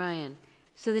 Dr. Ryan.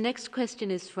 So the next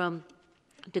question is from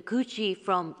Dakuchi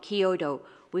from Kyoto.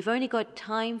 We've only got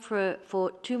time for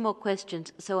 2 more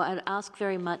questions, so I'd ask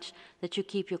very much that you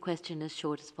keep your question as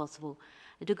short as possible.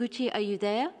 Dakuchi, are you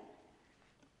there?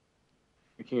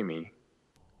 You hear me?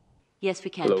 Yes, we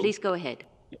can. Hello? Please go ahead.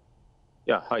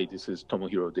 Yeah, hi, this is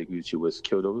Tomohiro Deguchi with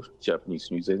Kyoto,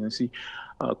 Japanese News Agency.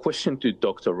 Question to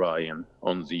Dr. Ryan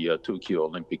on the Tokyo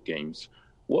Olympic Games.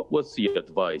 What was the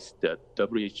advice that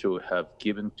WHO have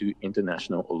given to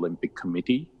International Olympic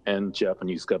Committee and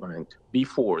Japanese government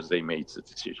before they made the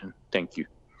decision? Thank you.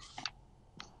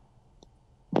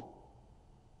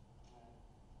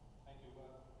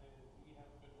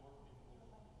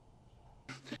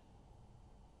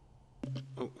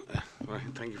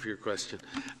 Thank you for your question.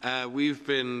 We've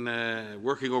been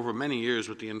working over many years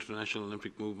with the International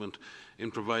Olympic Movement in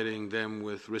providing them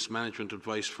with risk management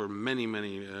advice for many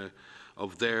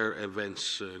their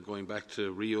events going back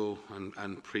to Rio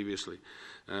and previously.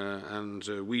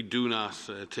 We do not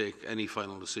take any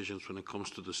final decisions when it comes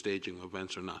to the staging of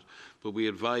events or not. But we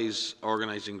advise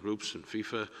organising groups in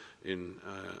FIFA, in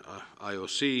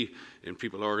IOC, in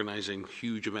people organising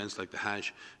huge events like the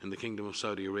Hajj in the Kingdom of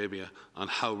Saudi Arabia on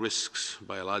how risks,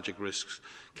 biologic risks,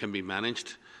 can be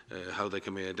managed, how they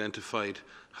can be identified,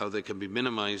 how they can be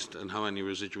minimised, and how any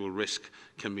residual risk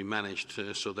can be managed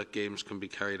so that games can be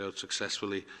carried out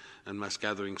successfully and mass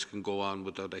gatherings can go on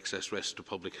without excess risk to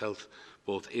public health,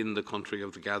 both in the country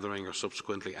of the gathering or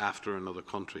subsequently after in other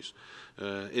countries.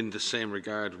 In the same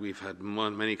regard, we've had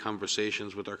many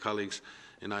conversations with our colleagues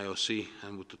in IOC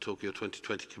and with the Tokyo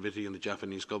 2020 Committee and the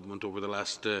Japanese government over the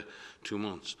last 2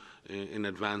 months in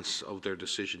advance of their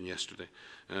decision yesterday.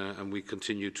 And we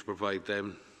continue to provide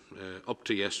them up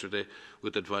to yesterday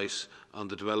with advice on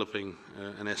the developing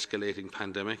and escalating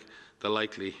pandemic, the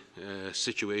likely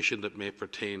situation that may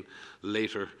pertain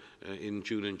later in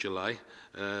June and July,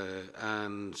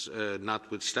 and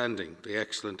notwithstanding the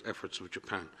excellent efforts of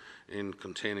Japan in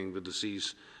containing the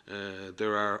disease,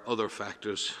 there are other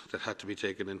factors that had to be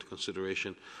taken into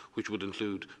consideration, which would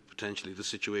include potentially the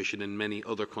situation in many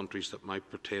other countries that might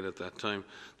pertain at that time,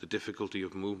 the difficulty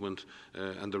of movement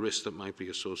and the risk that might be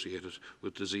associated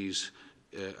with disease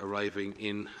arriving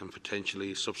in and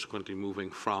potentially subsequently moving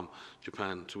from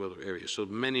Japan to other areas. So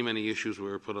many, many issues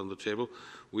were put on the table.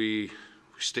 We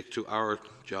stick to our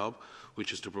job,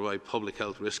 which is to provide public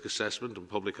health risk assessment and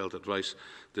public health advice.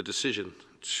 The decision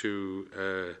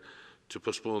to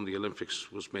postpone the Olympics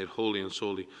was made wholly and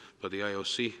solely by the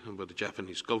IOC and by the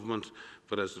Japanese government,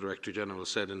 but as the Director General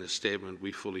said in his statement,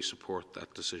 we fully support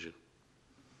that decision.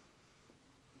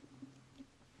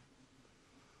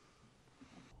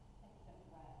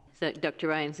 So, Dr.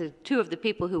 Ryan, so 2 of the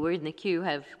people who were in the queue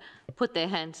have put their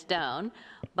hands down,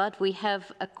 but we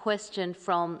have a question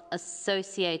from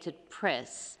Associated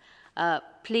Press.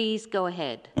 Please go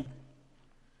ahead.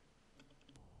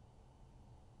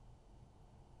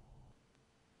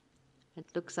 It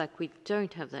looks like we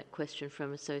don't have that question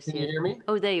from Associated. Can you hear me?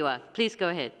 Oh, there you are. Please go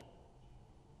ahead.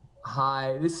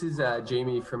 Hi, this is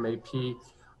Jamie from AP.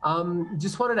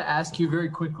 Just wanted to ask you very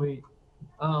quickly,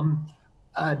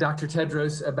 Dr.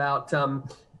 Tedros, about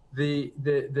the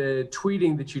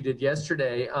tweeting that you did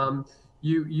yesterday.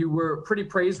 You were pretty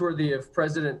praiseworthy of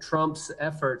President Trump's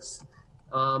efforts,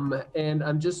 and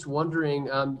I'm just wondering.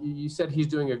 You said he's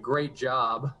doing a great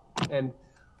job, and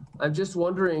I'm just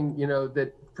wondering,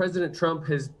 that President Trump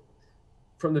has,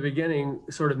 from the beginning,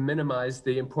 sort of minimized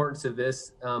the importance of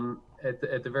this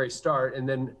at the very start, and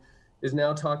then is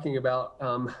now talking about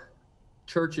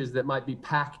churches that might be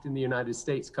packed in the United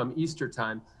States come Easter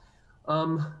time.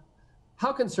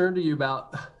 How concerned are you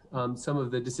about some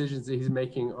of the decisions that he's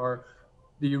making, or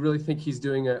do you really think he's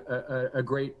doing a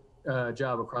great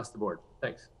job across the board?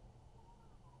 Thanks.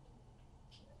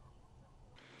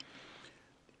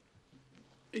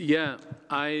 Yeah,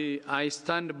 I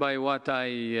stand by what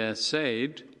I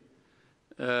said.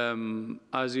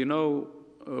 As you know,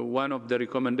 one of the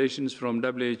recommendations from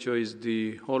WHO is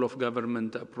the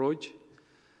whole-of-government approach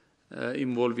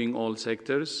involving all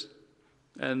sectors.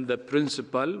 And the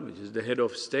principal, which is the head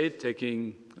of state,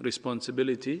 taking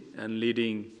responsibility and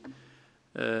leading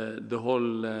the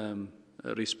whole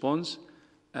response.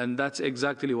 And that's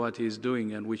exactly what he's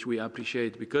doing, and which we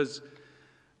appreciate, because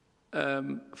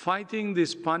fighting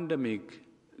this pandemic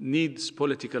needs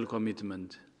political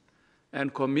commitment,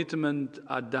 and commitment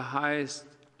at the highest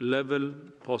level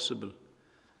possible.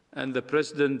 And the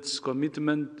President's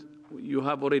commitment, you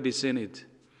have already seen it,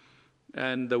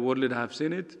 and the world have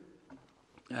seen it.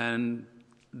 And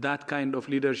that kind of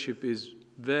leadership is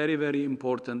very, very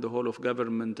important, the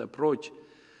whole-of-government approach,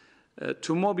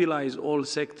 to mobilize all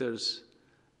sectors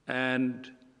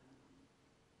and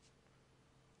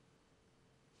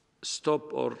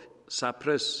stop or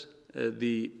suppress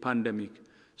the pandemic.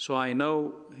 So I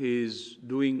know he's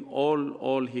doing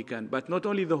all he can, but not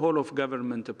only the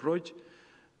whole-of-government approach,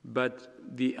 but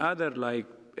the other, like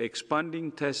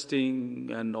expanding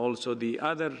testing, and also the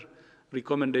other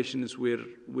recommendations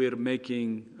we're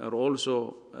making are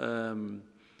also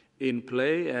in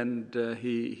play, and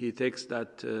he takes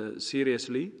that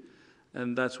seriously,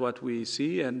 and that's what we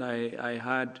see. And I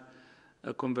had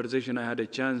a conversation, I had a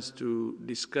chance to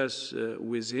discuss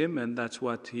with him, and that's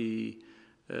what he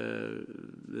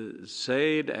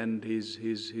said, and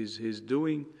he's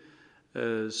doing.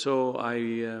 So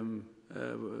I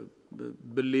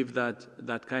believe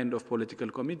that kind of political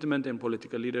commitment and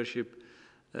political leadership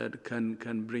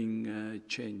can bring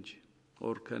change,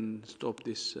 or can stop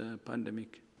this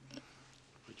pandemic.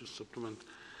 I just supplement.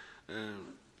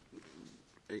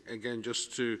 again,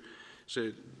 just to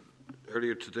say,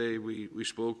 earlier today we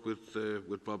spoke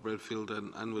with Bob Redfield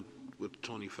and with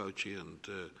Tony Fauci,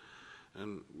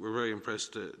 and we're very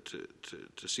impressed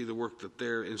to see the work that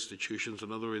their institutions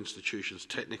and other institutions,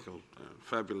 technical,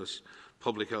 fabulous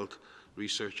public health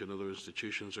research and other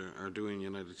institutions are doing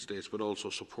in the United States, but also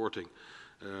supporting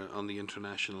on the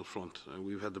international front.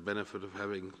 We've had the benefit of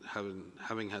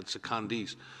having had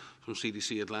secondees from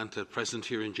CDC Atlanta present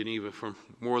here in Geneva for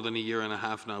more than a year and a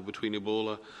half now between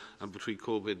Ebola and between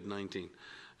COVID-19.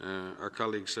 Our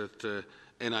colleagues at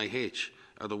NIH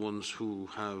are the ones who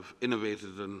have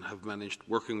innovated and have managed,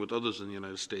 working with others in the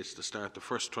United States, to start the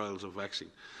first trials of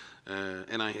vaccine.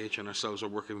 NIH and ourselves are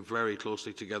working very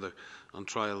closely together on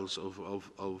trials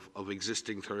of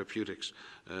existing therapeutics.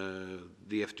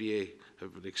 The FDA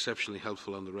have been exceptionally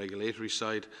helpful on the regulatory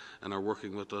side and are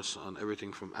working with us on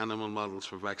everything from animal models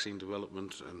for vaccine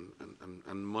development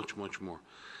and much, much more.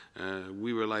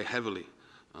 We rely heavily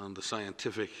on the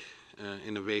scientific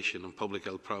innovation and public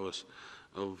health prowess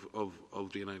of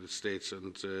the United States,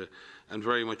 and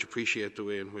very much appreciate the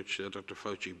way in which Dr.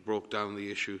 Fauci broke down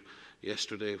the issue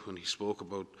yesterday when he spoke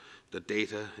about the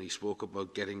data, and he spoke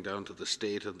about getting down to the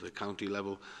state and the county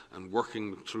level and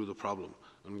working through the problem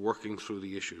and working through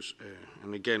the issues.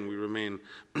 And again, we remain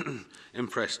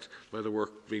impressed by the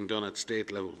work being done at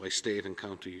state level by state and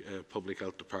county public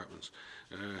health departments.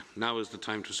 Now is the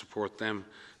time to support them.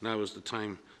 Now is the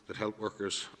time that health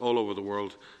workers all over the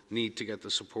world need to get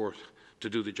the support to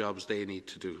do the jobs they need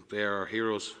to do. They are our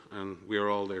heroes, and we are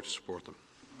all there to support them.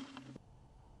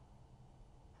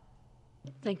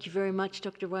 Thank you very much,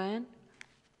 Dr. Ryan.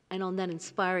 And on that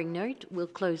inspiring note, we'll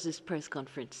close this press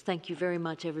conference. Thank you very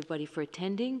much, everybody, for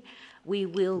attending. We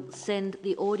will send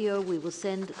the audio, we will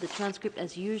send the transcript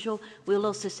as usual. We'll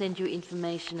also send you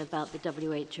information about the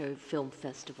WHO Film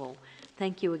Festival.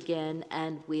 Thank you again,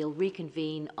 and we'll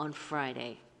reconvene on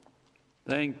Friday.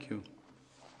 Thank you.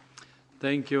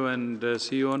 Thank you, and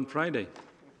see you on Friday.